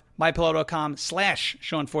Sean45.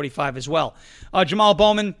 MyPillow.com/Sean45 as well. Jamal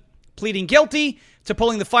Bowman pleading guilty to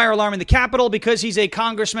pulling the fire alarm in the Capitol because he's a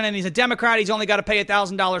congressman and he's a Democrat. He's only got to pay a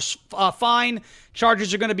 $1,000 fine.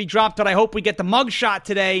 Charges are going to be dropped, but I hope we get the mugshot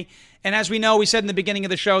today. And as we know, we said in the beginning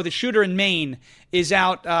of the show, the shooter in Maine is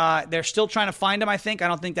out. They're still trying to find him, I think. I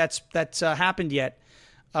don't think that's happened yet.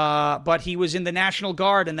 But he was in the National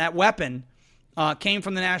Guard, and that weapon came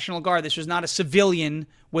from the National Guard. This was not a civilian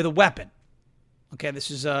with a weapon. Okay,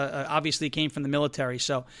 this is obviously came from the military.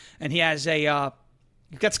 So, and he has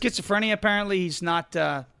he's got schizophrenia, apparently. He's not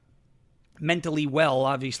mentally well,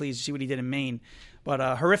 obviously, as you see what he did in Maine. But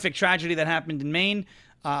a horrific tragedy that happened in Maine.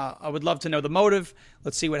 I would love to know the motive.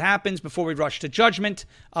 Let's see what happens before we rush to judgment.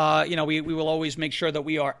 We will always make sure that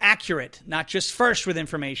we are accurate, not just first with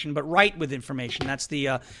information, but right with information. That's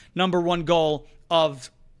the number one goal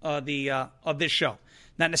of this show.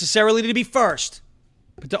 Not necessarily to be first,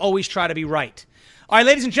 but to always try to be right. All right,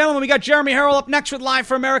 ladies and gentlemen, we got Jeremy Harrell up next with Live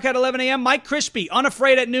for America at 11 a.m. Mike Crispy,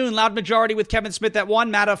 Unafraid at noon. Loud Majority with Kevin Smith at 1.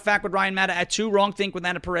 Matter of Fact with Ryan Matta at 2. Wrong Think with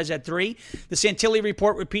Anna Perez at 3. The Santilli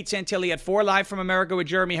Report with Pete Santilli at 4. Live from America with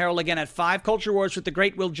Jeremy Harrell again at 5. Culture Wars with the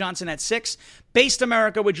great Will Johnson at 6. Based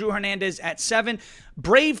America with Drew Hernandez at 7.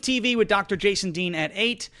 Brave TV with Dr. Jason Dean at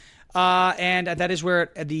 8. And that is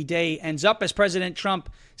where the day ends up as President Trump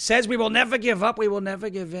says, we will never give up, we will never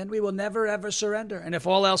give in, we will never ever surrender. And if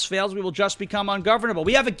all else fails, we will just become ungovernable.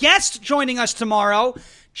 We have a guest joining us tomorrow,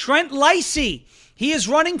 Trent Lacey. He is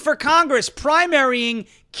running for Congress, primarying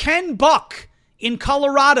Ken Buck in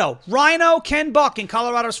Colorado. Rhino Ken Buck in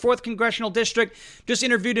Colorado's 4th Congressional District. Just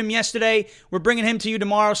interviewed him yesterday. We're bringing him to you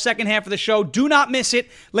tomorrow, second half of the show. Do not miss it.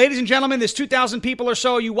 Ladies and gentlemen, there's 2,000 people or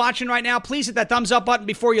so you watching right now. Please hit that thumbs up button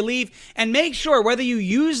before you leave. And make sure, whether you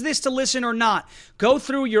use this to listen or not, go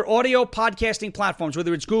through your audio podcasting platforms,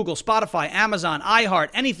 whether it's Google, Spotify, Amazon, iHeart,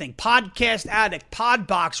 anything, Podcast Addict,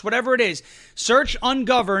 Podbox, whatever it is. Search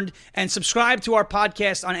Ungoverned and subscribe to our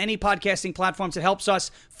podcast on any podcasting platforms. It helps us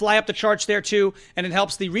fly up the charts there too, and it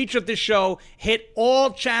helps the reach of this show hit all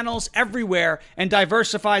channels everywhere and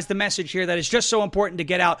diversifies the message here that is just so important to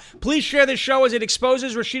get out. Please share this show as it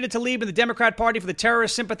exposes Rashida Tlaib and the Democrat Party for the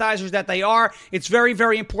terrorist sympathizers that they are. It's very,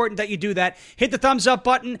 very important that you do that. Hit the thumbs up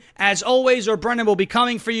button. As always, or Brennan will be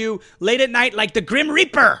coming for you late at night like the Grim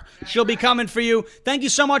Reaper. She'll be coming for you. Thank you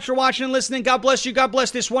so much for watching and listening. God bless you. God bless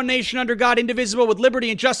this one nation under God, indivisible, with liberty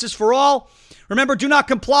and justice for all. Remember, do not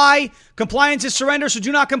comply. Compliance is surrender, so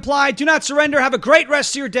do not comply. Do not surrender. Have a great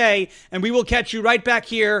rest of your day, and we will catch you right back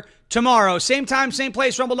here tomorrow. Same time, same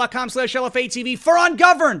place, rumble.com/LFA TV for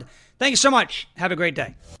Ungoverned. Thank you so much. Have a great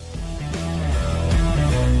day.